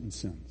about certain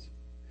sins.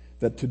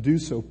 That to do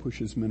so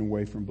pushes men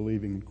away from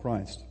believing in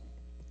Christ.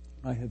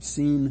 I have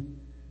seen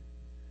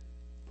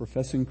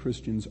professing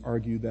Christians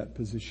argue that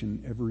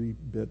position every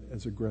bit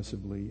as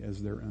aggressively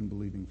as their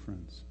unbelieving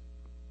friends.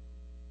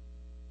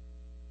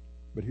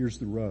 But here's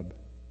the rub.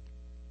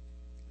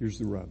 Here's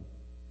the rub.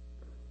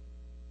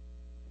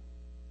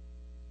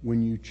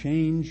 When you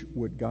change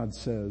what God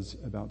says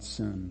about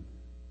sin,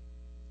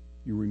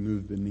 you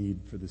remove the need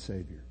for the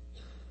Savior.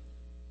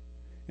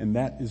 And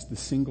that is the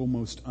single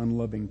most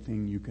unloving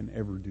thing you can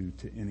ever do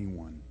to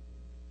anyone.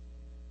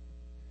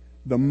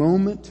 The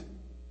moment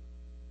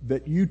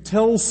that you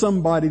tell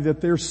somebody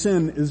that their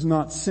sin is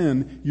not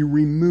sin, you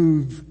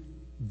remove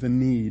the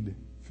need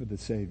for the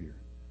Savior.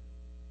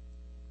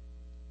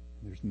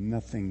 There's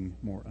nothing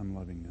more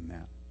unloving than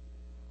that.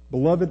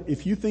 Beloved,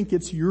 if you think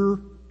it's your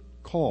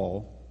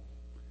call,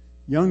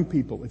 young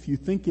people, if you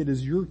think it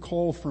is your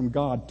call from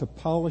God to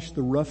polish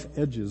the rough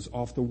edges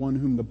off the one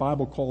whom the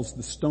Bible calls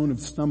the stone of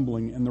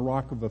stumbling and the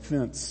rock of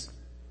offense,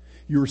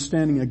 you are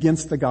standing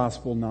against the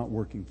gospel, not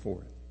working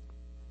for it.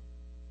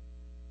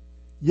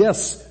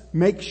 Yes,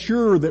 make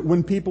sure that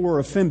when people are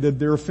offended,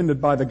 they're offended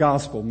by the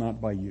gospel,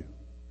 not by you.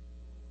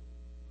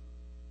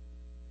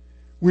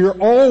 We are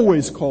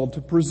always called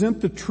to present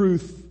the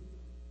truth,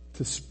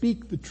 to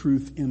speak the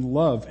truth in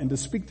love, and to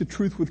speak the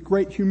truth with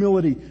great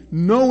humility,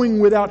 knowing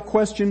without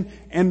question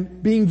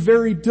and being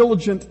very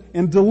diligent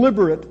and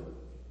deliberate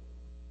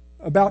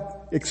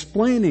about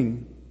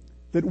explaining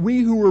that we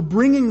who are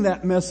bringing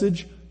that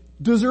message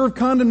deserve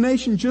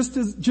condemnation just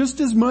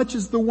as much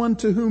as the one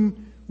to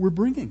whom we're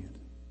bringing it.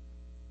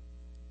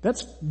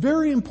 That's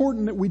very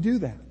important that we do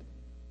that.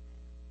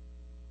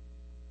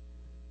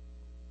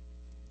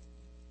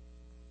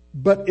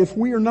 But if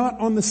we are not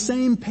on the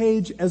same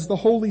page as the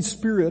Holy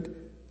Spirit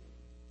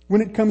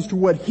when it comes to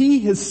what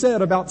He has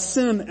said about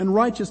sin and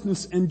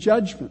righteousness and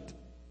judgment,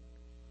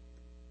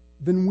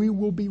 then we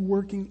will be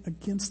working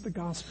against the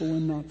gospel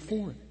and not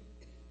for it.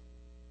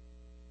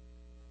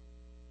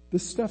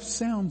 This stuff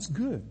sounds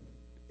good.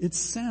 It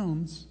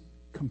sounds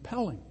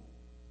compelling.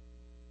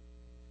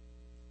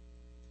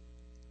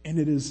 And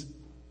it is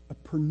a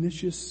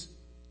pernicious,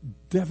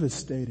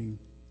 devastating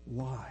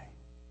lie.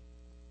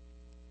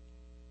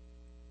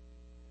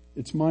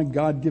 It's my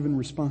God-given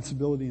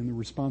responsibility and the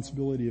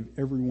responsibility of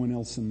everyone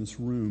else in this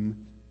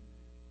room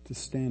to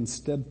stand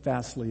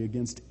steadfastly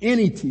against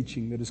any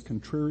teaching that is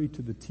contrary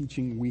to the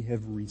teaching we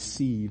have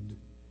received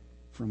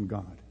from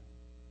God.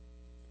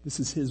 This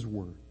is His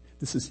word.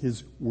 This is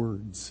His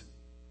words.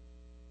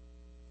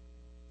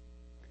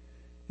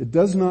 It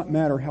does not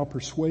matter how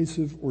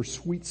persuasive or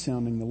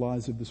sweet-sounding the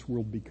lies of this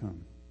world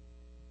become.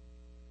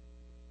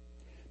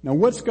 Now,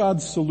 what's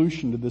God's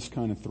solution to this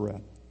kind of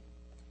threat?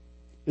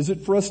 Is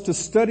it for us to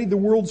study the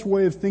world's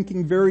way of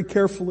thinking very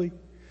carefully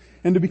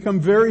and to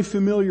become very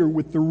familiar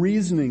with the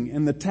reasoning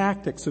and the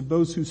tactics of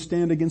those who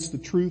stand against the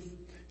truth?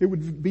 It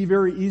would be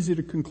very easy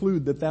to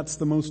conclude that that's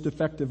the most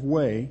effective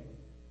way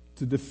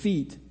to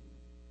defeat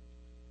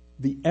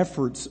the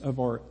efforts of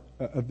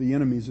the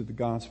enemies of the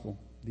gospel,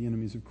 the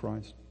enemies of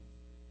Christ.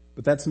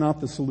 But that's not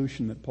the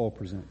solution that Paul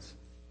presents.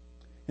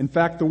 In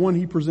fact, the one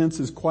he presents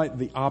is quite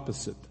the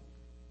opposite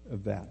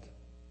of that.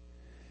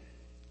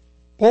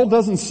 Paul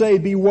doesn't say,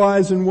 be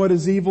wise in what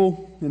is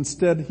evil.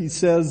 Instead, he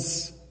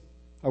says,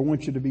 I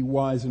want you to be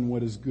wise in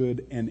what is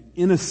good and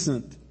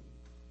innocent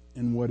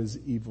in what is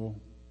evil.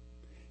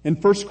 In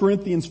 1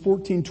 Corinthians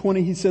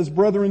 14:20, he says,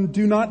 brethren,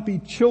 do not be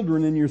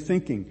children in your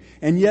thinking,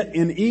 and yet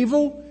in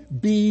evil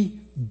be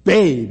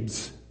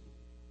babes.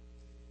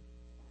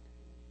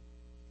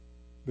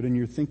 But in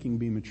your thinking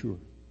be mature.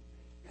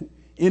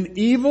 In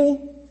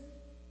evil,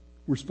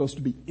 we're supposed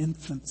to be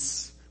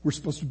infants. We're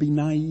supposed to be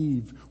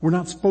naive. We're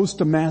not supposed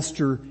to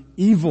master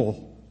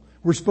evil.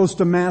 We're supposed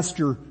to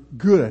master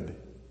good.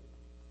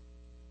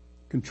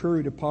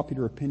 Contrary to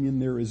popular opinion,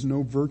 there is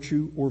no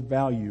virtue or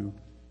value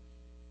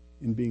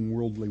in being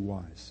worldly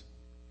wise.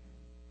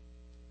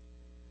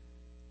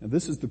 Now,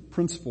 this is the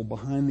principle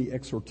behind the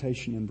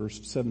exhortation in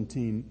verse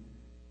 17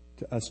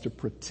 to us to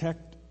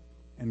protect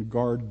and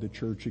guard the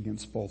church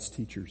against false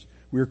teachers.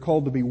 We are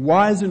called to be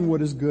wise in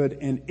what is good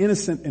and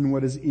innocent in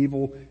what is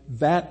evil.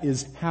 That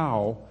is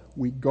how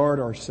we guard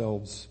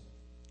ourselves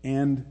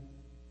and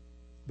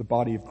the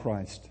body of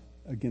Christ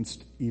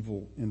against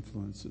evil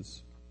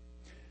influences.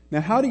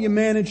 Now, how do you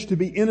manage to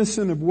be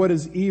innocent of what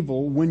is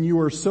evil when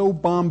you are so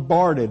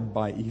bombarded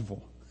by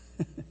evil?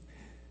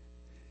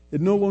 It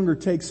no longer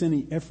takes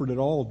any effort at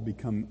all to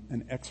become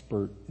an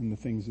expert in the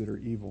things that are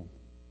evil.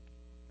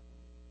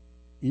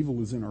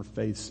 Evil is in our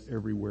face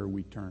everywhere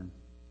we turn.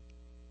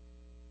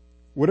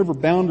 Whatever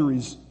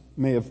boundaries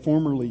may have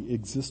formerly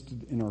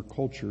existed in our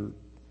culture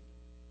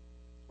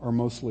are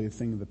mostly a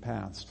thing of the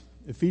past.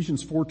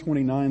 Ephesians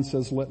 4:29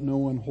 says, "Let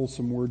no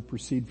unwholesome word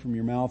proceed from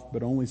your mouth,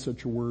 but only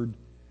such a word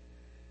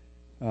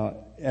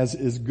as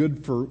is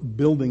good for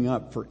building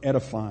up, for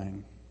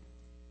edifying,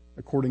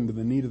 according to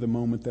the need of the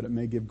moment, that it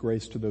may give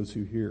grace to those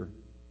who hear."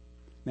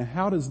 Now,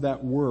 how does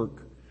that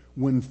work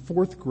when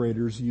fourth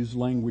graders use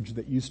language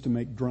that used to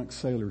make drunk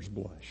sailors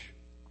blush?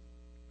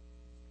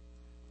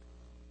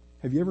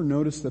 Have you ever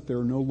noticed that there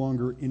are no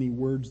longer any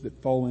words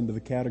that fall into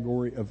the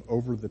category of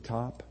over the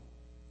top?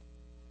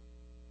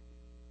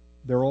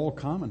 They're all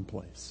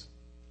commonplace.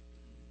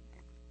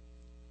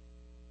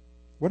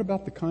 What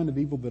about the kind of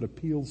evil that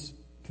appeals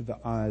to the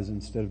eyes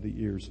instead of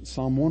the ears?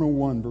 Psalm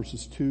 101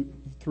 verses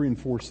 3 and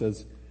 4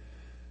 says,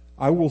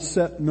 "I will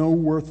set no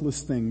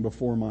worthless thing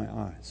before my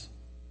eyes.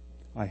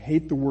 I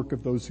hate the work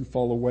of those who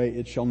fall away.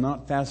 It shall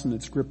not fasten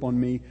its grip on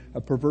me.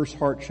 A perverse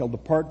heart shall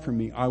depart from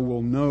me. I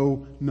will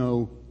know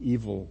no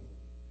evil."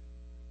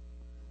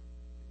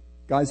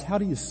 Guys, how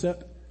do you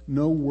set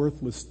no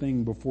worthless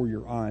thing before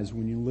your eyes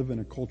when you live in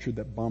a culture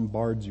that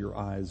bombards your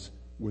eyes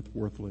with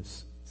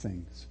worthless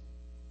things?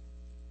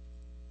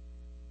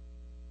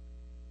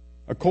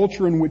 A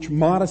culture in which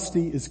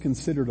modesty is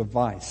considered a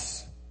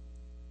vice.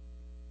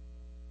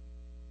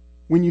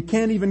 When you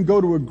can't even go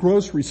to a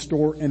grocery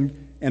store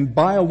and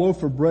buy a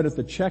loaf of bread at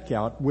the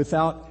checkout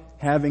without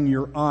having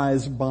your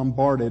eyes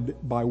bombarded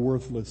by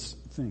worthless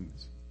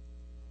things.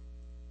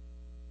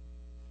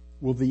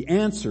 Well, the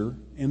answer,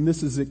 and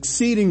this is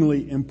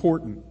exceedingly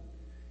important,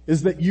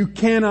 is that you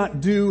cannot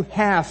do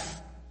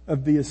half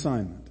of the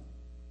assignment.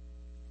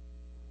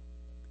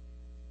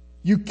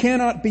 You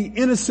cannot be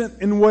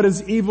innocent in what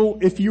is evil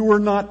if you are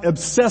not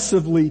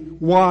obsessively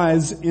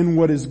wise in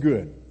what is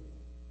good.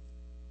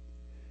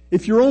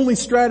 If your only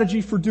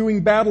strategy for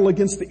doing battle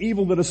against the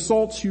evil that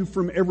assaults you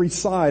from every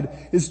side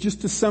is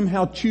just to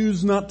somehow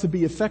choose not to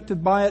be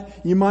affected by it,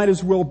 you might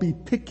as well be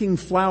picking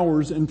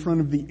flowers in front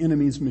of the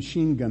enemy's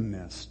machine gun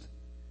nest.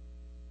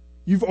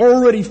 You've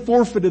already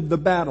forfeited the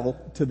battle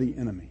to the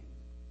enemy.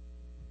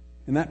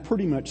 And that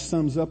pretty much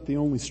sums up the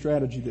only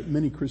strategy that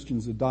many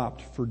Christians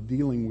adopt for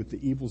dealing with the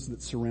evils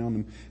that surround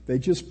them. They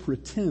just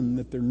pretend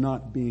that they're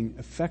not being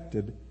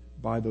affected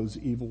by those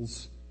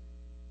evils,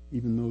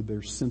 even though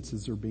their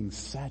senses are being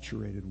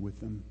saturated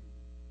with them.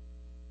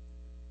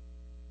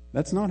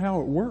 That's not how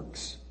it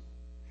works.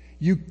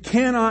 You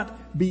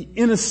cannot be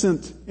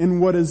innocent in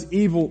what is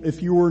evil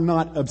if you are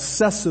not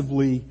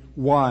obsessively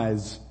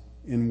wise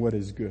in what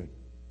is good.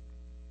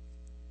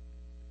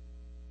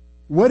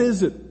 What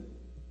is it,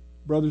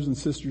 brothers and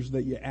sisters,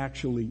 that you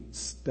actually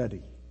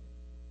study?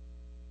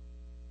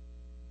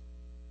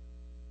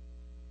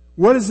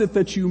 What is it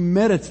that you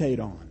meditate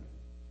on?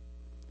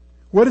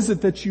 What is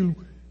it that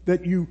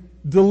you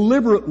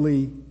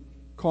deliberately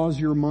cause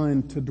your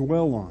mind to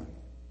dwell on?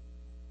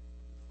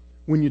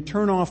 When you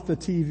turn off the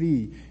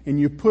TV and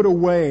you put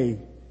away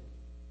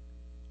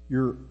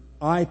your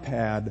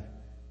iPad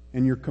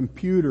and your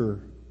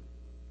computer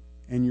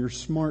and your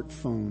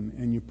smartphone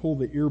and you pull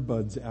the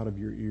earbuds out of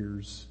your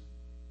ears,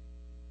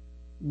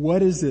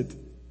 what is it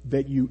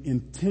that you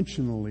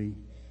intentionally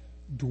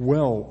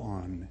dwell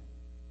on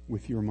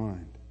with your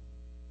mind?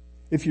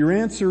 If your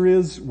answer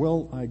is,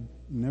 well, I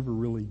never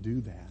really do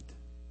that,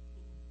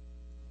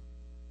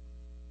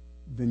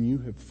 then you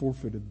have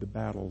forfeited the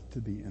battle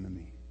to the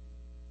enemy.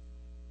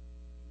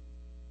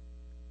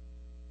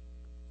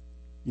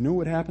 You know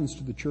what happens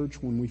to the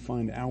church when we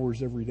find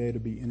hours every day to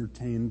be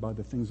entertained by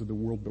the things of the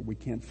world, but we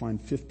can't find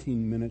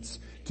 15 minutes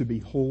to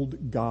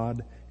behold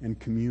God and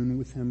commune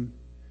with Him,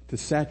 to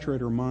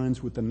saturate our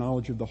minds with the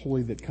knowledge of the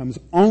holy that comes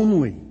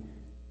only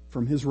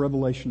from His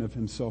revelation of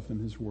Himself and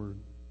His Word?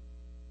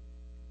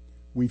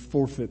 We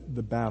forfeit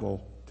the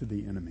battle to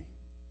the enemy.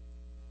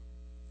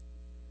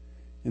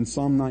 In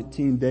Psalm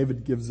 19,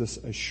 David gives us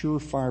a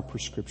surefire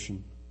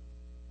prescription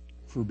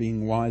for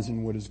being wise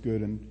in what is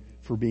good and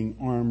for being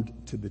armed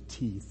to the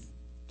teeth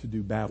to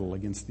do battle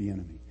against the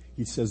enemy.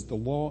 He says, "The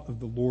law of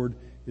the Lord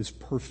is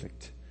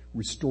perfect,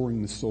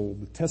 restoring the soul.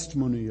 The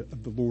testimony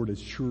of the Lord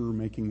is sure,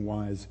 making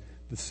wise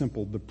the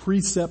simple. The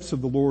precepts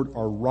of the Lord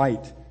are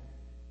right,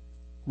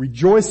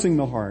 rejoicing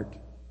the heart.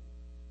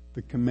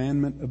 The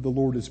commandment of the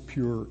Lord is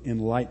pure,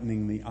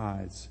 enlightening the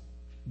eyes.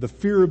 The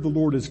fear of the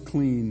Lord is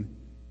clean,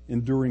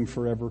 enduring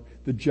forever.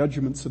 The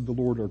judgments of the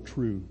Lord are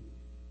true.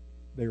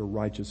 They are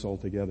righteous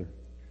altogether.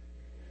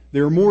 They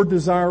are more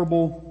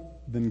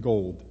desirable than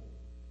gold,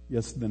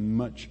 yes, than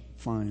much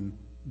fine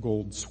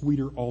gold,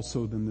 sweeter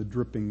also than the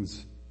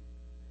drippings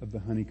of the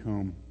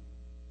honeycomb.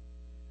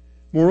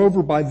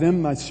 Moreover, by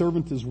them thy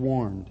servant is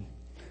warned.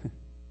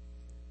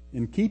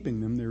 In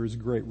keeping them there is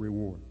great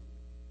reward.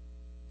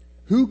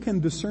 Who can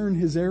discern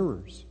his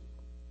errors?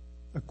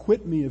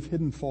 Acquit me of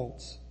hidden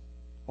faults.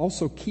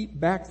 Also keep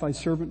back thy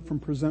servant from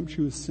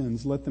presumptuous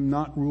sins. Let them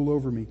not rule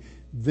over me.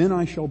 Then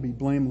I shall be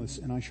blameless,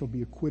 and I shall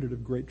be acquitted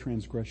of great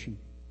transgression.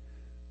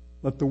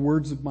 Let the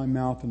words of my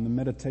mouth and the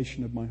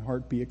meditation of my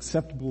heart be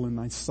acceptable in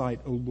thy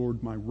sight, O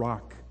Lord, my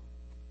rock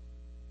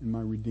and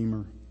my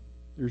redeemer.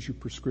 There's your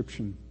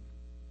prescription.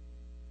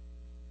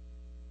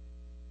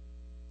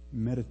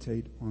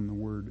 Meditate on the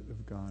word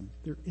of God.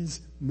 There is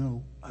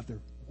no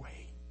other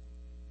way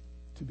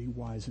to be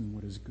wise in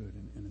what is good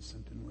and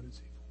innocent in what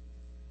is evil.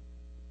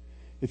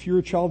 If you're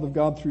a child of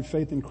God through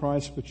faith in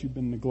Christ, but you've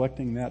been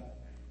neglecting that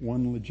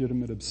one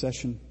legitimate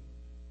obsession,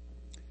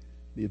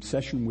 the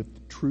obsession with the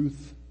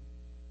truth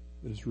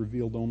that is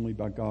revealed only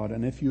by God,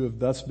 and if you have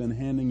thus been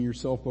handing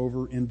yourself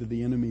over into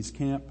the enemy's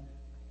camp,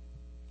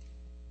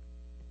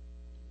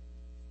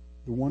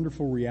 the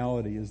wonderful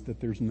reality is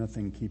that there's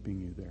nothing keeping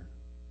you there.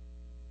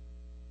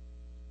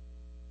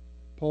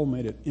 Paul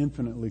made it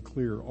infinitely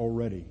clear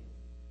already.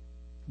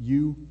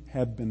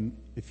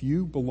 If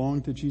you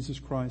belong to Jesus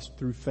Christ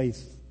through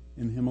faith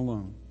in Him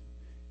alone,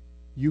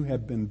 you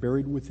have been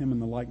buried with Him in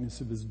the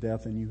likeness of His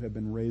death, and you have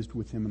been raised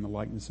with Him in the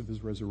likeness of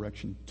His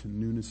resurrection to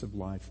newness of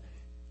life.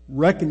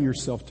 Reckon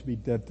yourself to be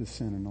dead to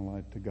sin and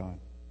alive to God.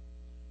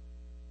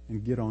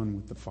 And get on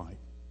with the fight.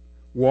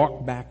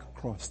 Walk back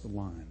across the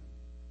line.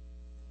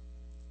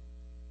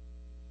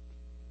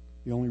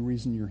 The only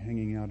reason you're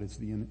hanging out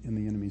in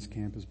the enemy's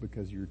camp is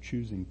because you're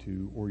choosing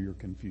to, or you're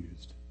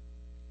confused.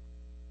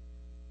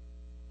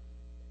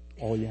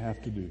 All you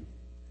have to do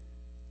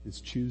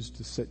is choose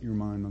to set your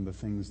mind on the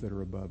things that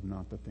are above,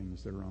 not the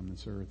things that are on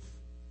this earth.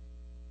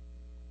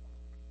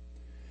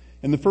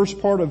 In the first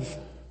part of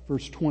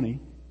verse 20,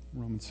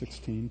 Romans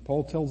 16,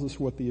 Paul tells us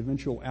what the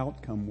eventual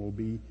outcome will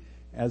be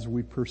as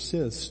we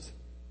persist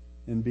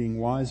in being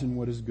wise in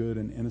what is good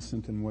and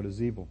innocent in what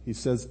is evil. He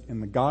says,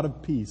 and the God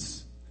of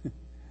peace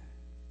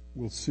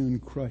will soon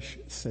crush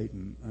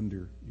Satan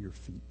under your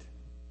feet.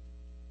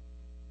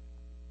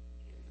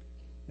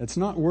 It's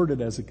not worded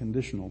as a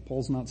conditional.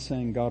 Paul's not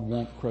saying God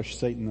won't crush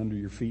Satan under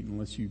your feet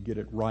unless you get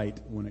it right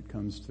when it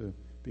comes to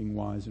being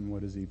wise in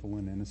what is evil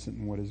and innocent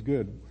in what is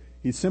good.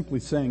 He's simply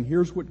saying,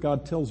 here's what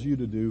God tells you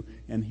to do,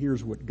 and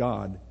here's what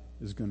God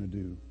is going to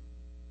do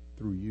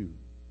through you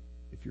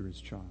if you're His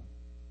child.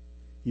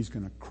 He's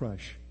going to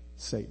crush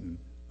Satan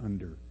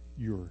under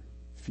your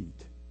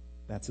feet.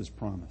 That's His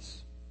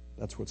promise.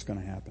 That's what's going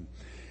to happen.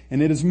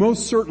 And it is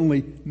most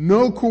certainly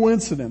no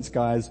coincidence,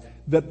 guys,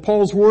 that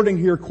Paul's wording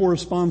here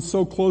corresponds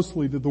so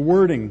closely to the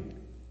wording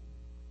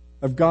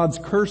of God's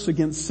curse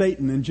against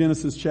Satan in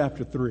Genesis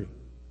chapter 3.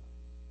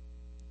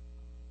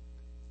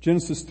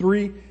 Genesis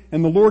 3,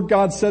 and the Lord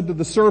God said to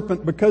the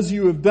serpent, because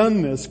you have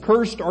done this,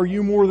 cursed are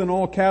you more than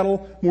all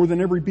cattle, more than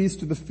every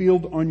beast of the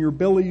field. On your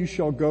belly you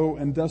shall go,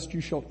 and dust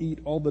you shall eat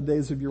all the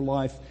days of your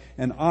life.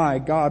 And I,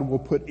 God, will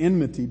put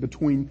enmity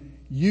between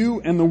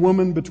you and the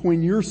woman,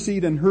 between your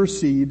seed and her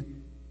seed.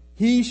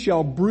 He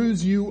shall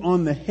bruise you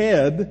on the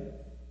head,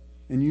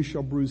 and you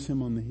shall bruise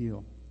him on the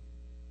heel.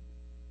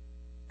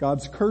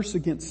 God's curse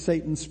against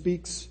Satan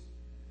speaks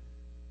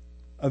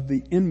of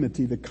the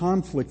enmity, the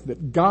conflict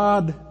that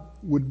God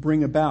would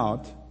bring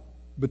about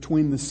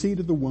between the seed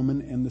of the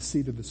woman and the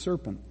seed of the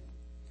serpent.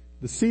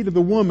 The seed of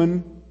the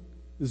woman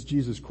is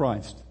Jesus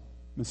Christ,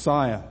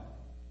 Messiah.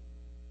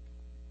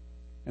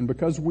 And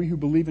because we who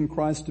believe in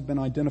Christ have been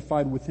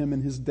identified with Him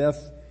in His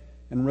death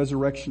and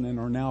resurrection and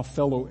are now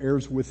fellow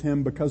heirs with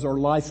Him, because our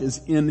life is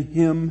in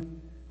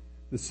Him,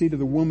 the seed of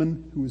the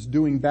woman who is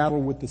doing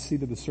battle with the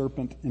seed of the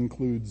serpent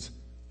includes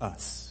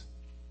us.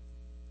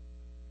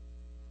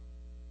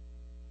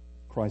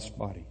 Christ's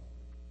body.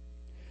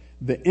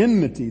 The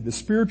enmity, the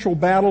spiritual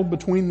battle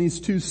between these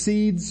two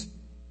seeds,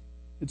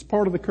 it's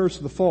part of the curse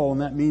of the fall,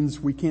 and that means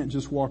we can't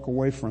just walk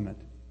away from it.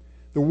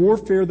 The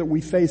warfare that we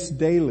face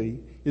daily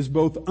is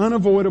both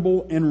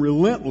unavoidable and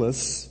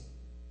relentless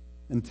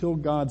until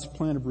God's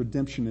plan of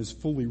redemption is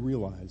fully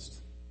realized,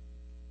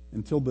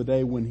 until the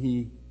day when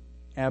He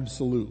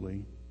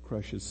absolutely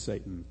crushes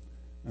Satan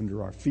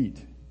under our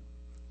feet.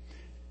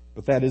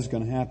 But that is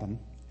going to happen.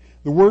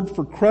 The word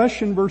for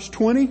crush in verse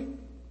 20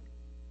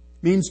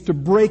 means to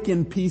break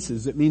in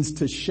pieces. It means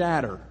to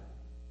shatter.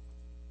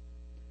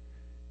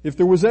 If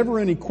there was ever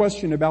any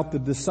question about the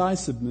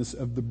decisiveness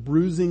of the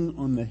bruising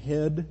on the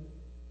head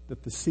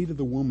that the seed of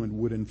the woman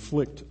would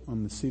inflict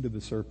on the seed of the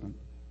serpent,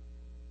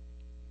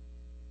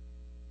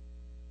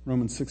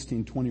 Romans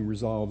 16:20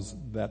 resolves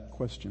that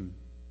question.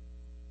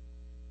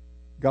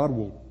 God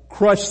will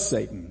crush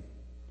Satan.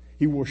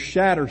 He will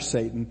shatter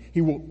Satan.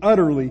 He will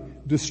utterly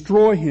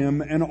destroy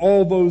him and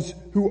all those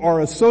who are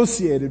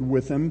associated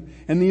with him.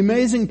 And the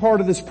amazing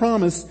part of this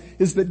promise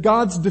is that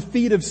God's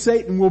defeat of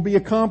Satan will be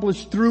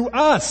accomplished through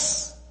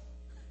us.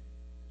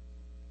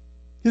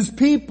 His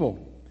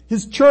people,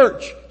 His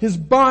church, His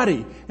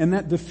body, and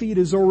that defeat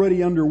is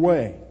already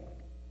underway.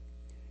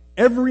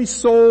 Every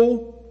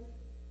soul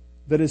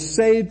that is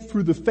saved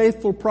through the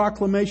faithful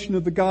proclamation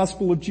of the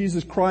gospel of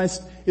Jesus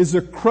Christ is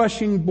a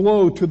crushing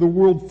blow to the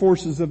world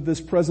forces of this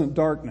present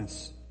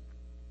darkness.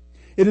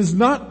 It is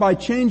not by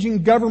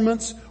changing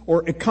governments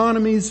or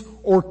economies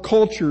or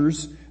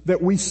cultures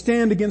that we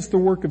stand against the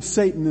work of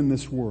Satan in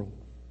this world.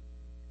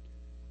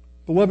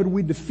 Beloved,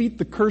 we defeat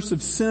the curse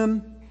of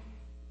sin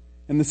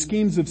and the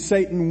schemes of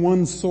Satan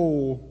one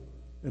soul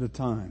at a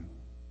time.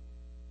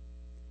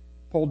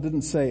 Paul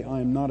didn't say,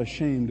 I am not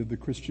ashamed of the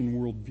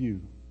Christian worldview.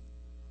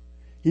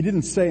 He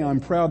didn't say, I'm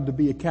proud to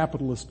be a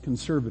capitalist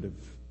conservative.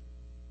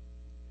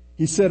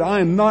 He said, I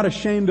am not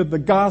ashamed of the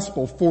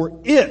gospel, for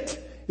it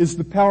is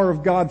the power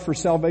of God for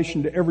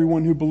salvation to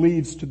everyone who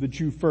believes, to the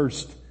Jew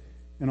first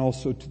and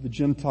also to the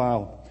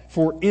Gentile.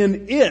 For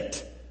in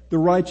it the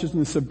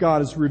righteousness of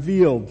God is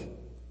revealed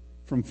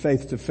from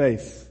faith to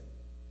faith.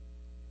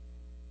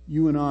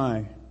 You and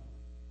I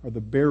are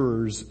the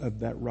bearers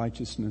of that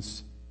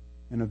righteousness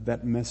and of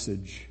that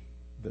message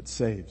that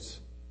saves.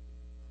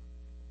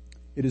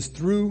 It is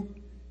through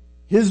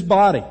His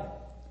body,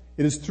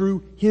 it is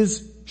through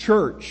His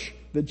church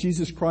that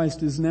Jesus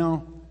Christ is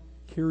now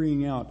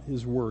carrying out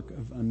His work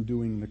of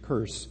undoing the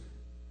curse,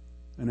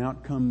 an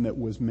outcome that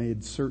was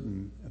made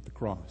certain at the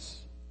cross.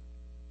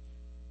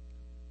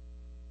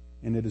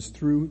 And it is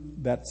through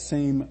that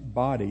same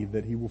body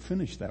that He will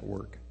finish that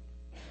work.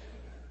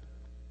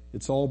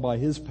 It's all by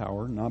His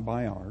power, not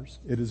by ours.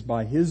 It is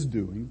by His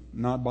doing,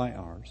 not by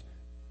ours.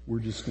 We're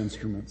just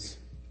instruments.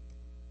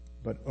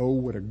 But oh,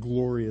 what a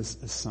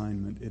glorious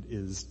assignment it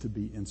is to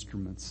be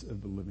instruments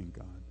of the living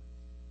God.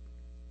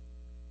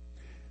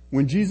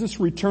 When Jesus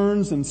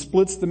returns and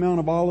splits the Mount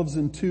of Olives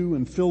in two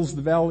and fills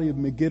the valley of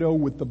Megiddo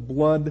with the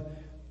blood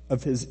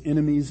of His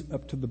enemies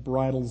up to the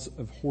bridles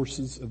of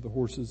the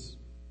horses,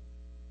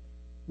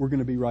 we're going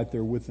to be right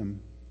there with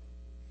Him.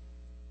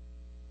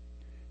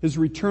 His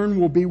return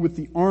will be with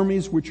the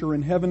armies which are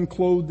in heaven,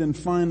 clothed in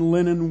fine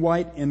linen,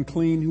 white and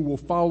clean, who will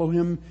follow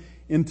Him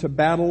into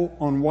battle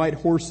on white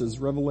horses.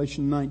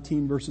 Revelation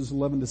 19 verses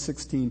 11 to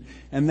 16.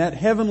 And that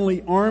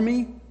heavenly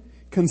army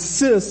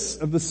consists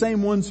of the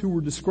same ones who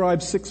were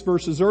described 6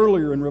 verses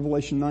earlier in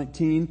Revelation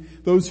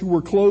 19. Those who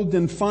were clothed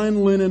in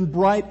fine linen,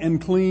 bright and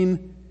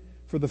clean.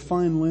 For the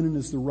fine linen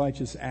is the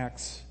righteous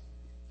acts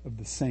of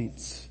the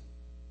saints.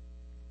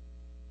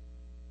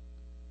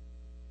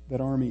 That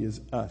army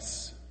is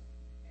us.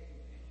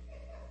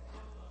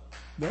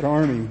 That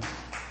army,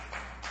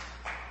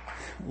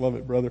 love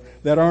it, brother.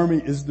 That army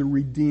is the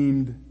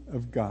redeemed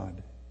of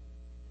God.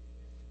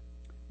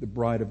 The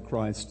bride of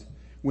Christ.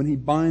 When He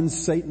binds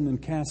Satan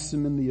and casts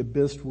him in the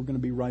abyss, we're going to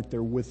be right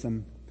there with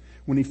Him.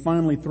 When He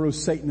finally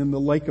throws Satan in the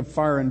lake of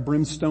fire and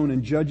brimstone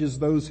and judges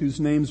those whose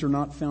names are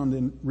not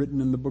found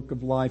written in the book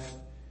of life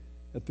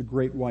at the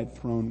great white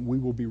throne, we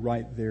will be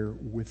right there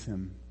with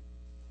Him.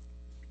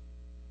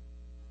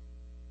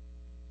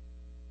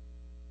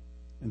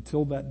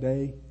 Until that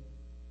day,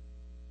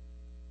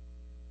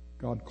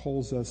 God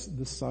calls us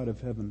this side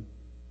of heaven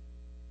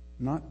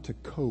not to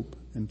cope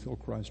until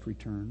Christ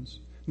returns,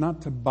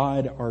 not to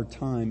bide our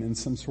time in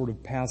some sort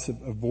of passive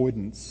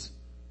avoidance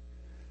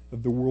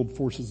of the world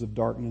forces of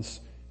darkness.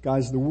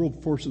 Guys, the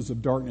world forces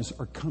of darkness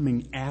are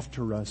coming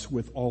after us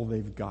with all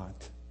they've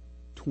got,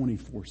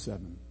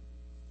 24/7.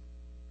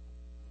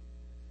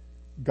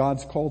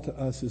 God's call to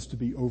us is to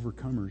be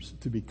overcomers,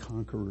 to be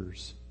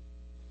conquerors,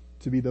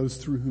 to be those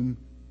through whom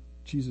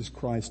Jesus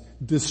Christ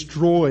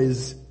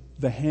destroys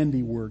the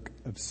handiwork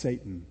of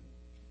Satan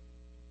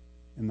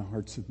in the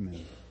hearts of men.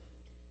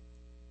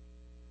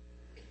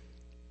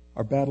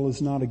 Our battle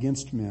is not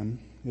against men.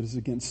 It is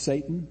against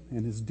Satan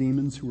and his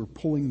demons who are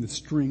pulling the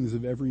strings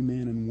of every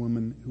man and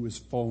woman who has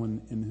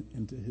fallen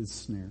into his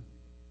snare.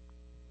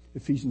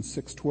 Ephesians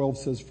 6:12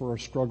 says, for our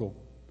struggle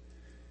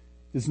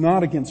is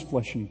not against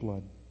flesh and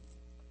blood,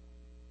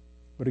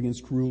 but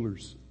against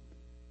rulers,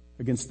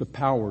 against the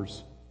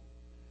powers,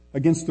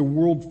 against the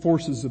world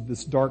forces of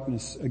this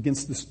darkness,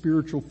 against the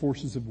spiritual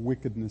forces of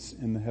wickedness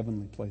in the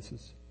heavenly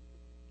places.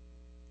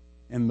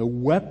 And the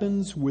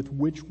weapons with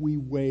which we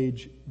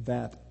wage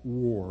that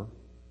war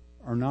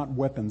are not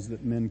weapons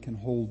that men can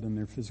hold in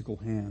their physical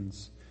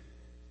hands.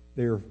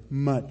 They are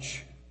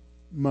much,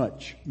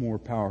 much more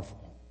powerful.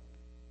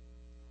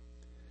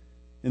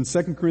 In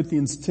 2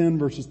 Corinthians 10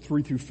 verses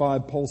 3 through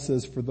 5, Paul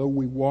says, for though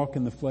we walk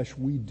in the flesh,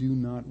 we do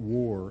not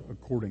war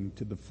according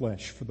to the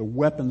flesh. For the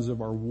weapons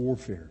of our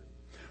warfare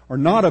are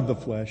not of the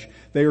flesh.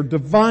 They are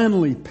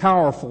divinely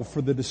powerful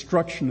for the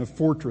destruction of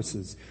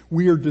fortresses.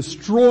 We are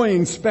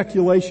destroying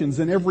speculations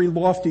and every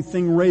lofty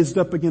thing raised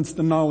up against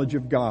the knowledge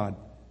of God.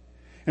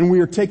 And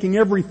we are taking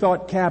every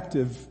thought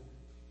captive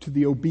to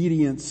the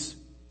obedience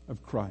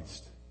of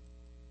Christ.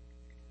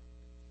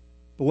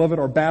 Beloved,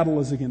 our battle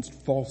is against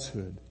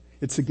falsehood.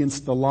 It's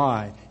against the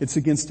lie. It's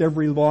against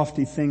every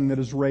lofty thing that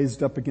is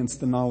raised up against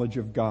the knowledge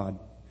of God.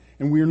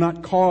 And we are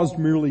not caused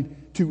merely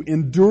to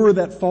endure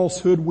that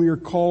falsehood. We are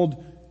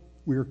called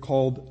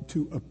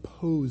to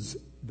oppose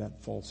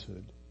that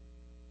falsehood.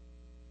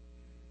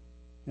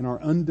 And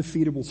our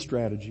undefeatable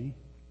strategy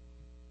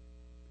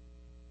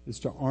is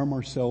to arm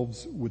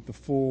ourselves with the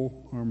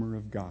full armor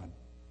of God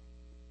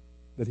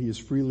that He has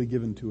freely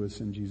given to us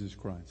in Jesus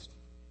Christ.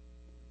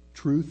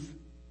 Truth,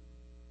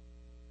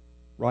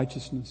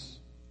 righteousness,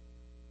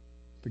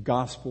 the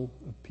gospel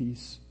of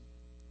peace,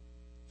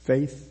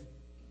 faith,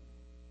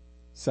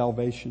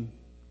 salvation,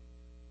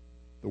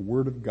 the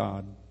Word of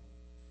God,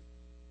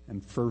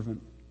 and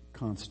fervent,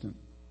 constant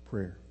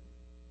prayer.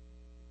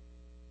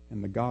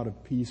 And the God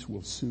of peace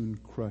will soon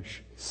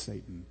crush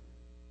Satan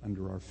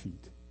under our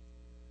feet.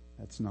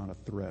 That's not a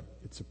threat,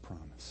 it's a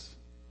promise.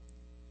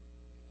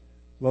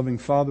 Loving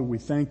Father, we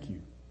thank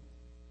you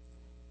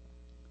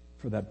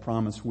for that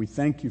promise. We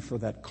thank you for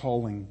that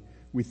calling.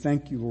 We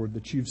thank you, Lord,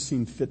 that you've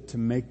seen fit to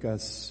make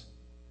us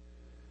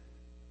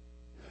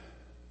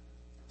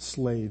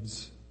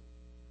slaves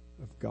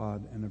of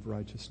God and of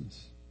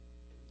righteousness.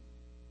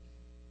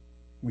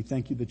 We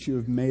thank you that you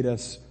have made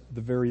us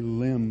the very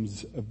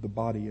limbs of the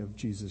body of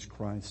Jesus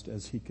Christ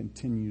as he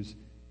continues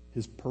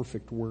his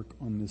perfect work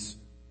on this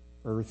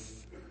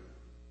earth,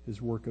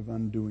 his work of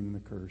undoing the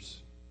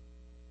curse.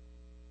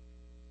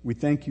 We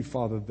thank you,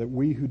 Father, that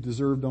we who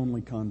deserved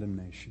only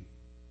condemnation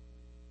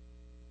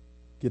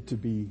get to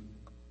be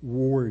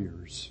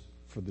warriors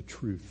for the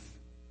truth,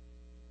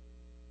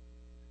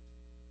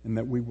 and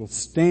that we will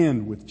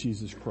stand with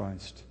Jesus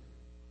Christ,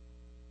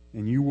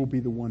 and you will be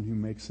the one who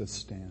makes us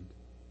stand.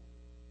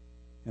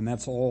 And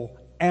that's all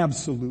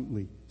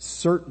absolutely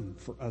certain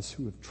for us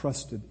who have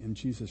trusted in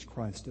Jesus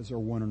Christ as our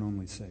one and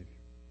only Savior.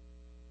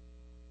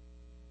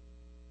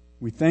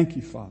 We thank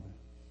you, Father,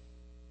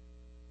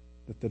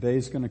 that the day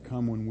is going to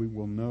come when we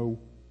will know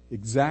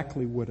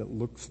exactly what it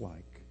looks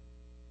like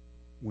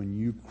when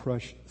you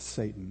crush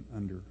Satan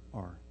under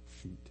our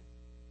feet.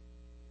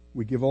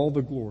 We give all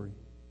the glory,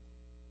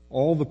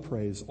 all the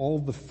praise, all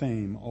the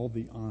fame, all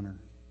the honor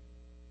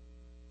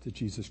to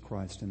Jesus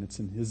Christ. And it's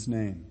in his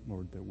name,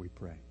 Lord, that we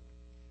pray.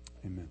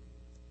 Amen.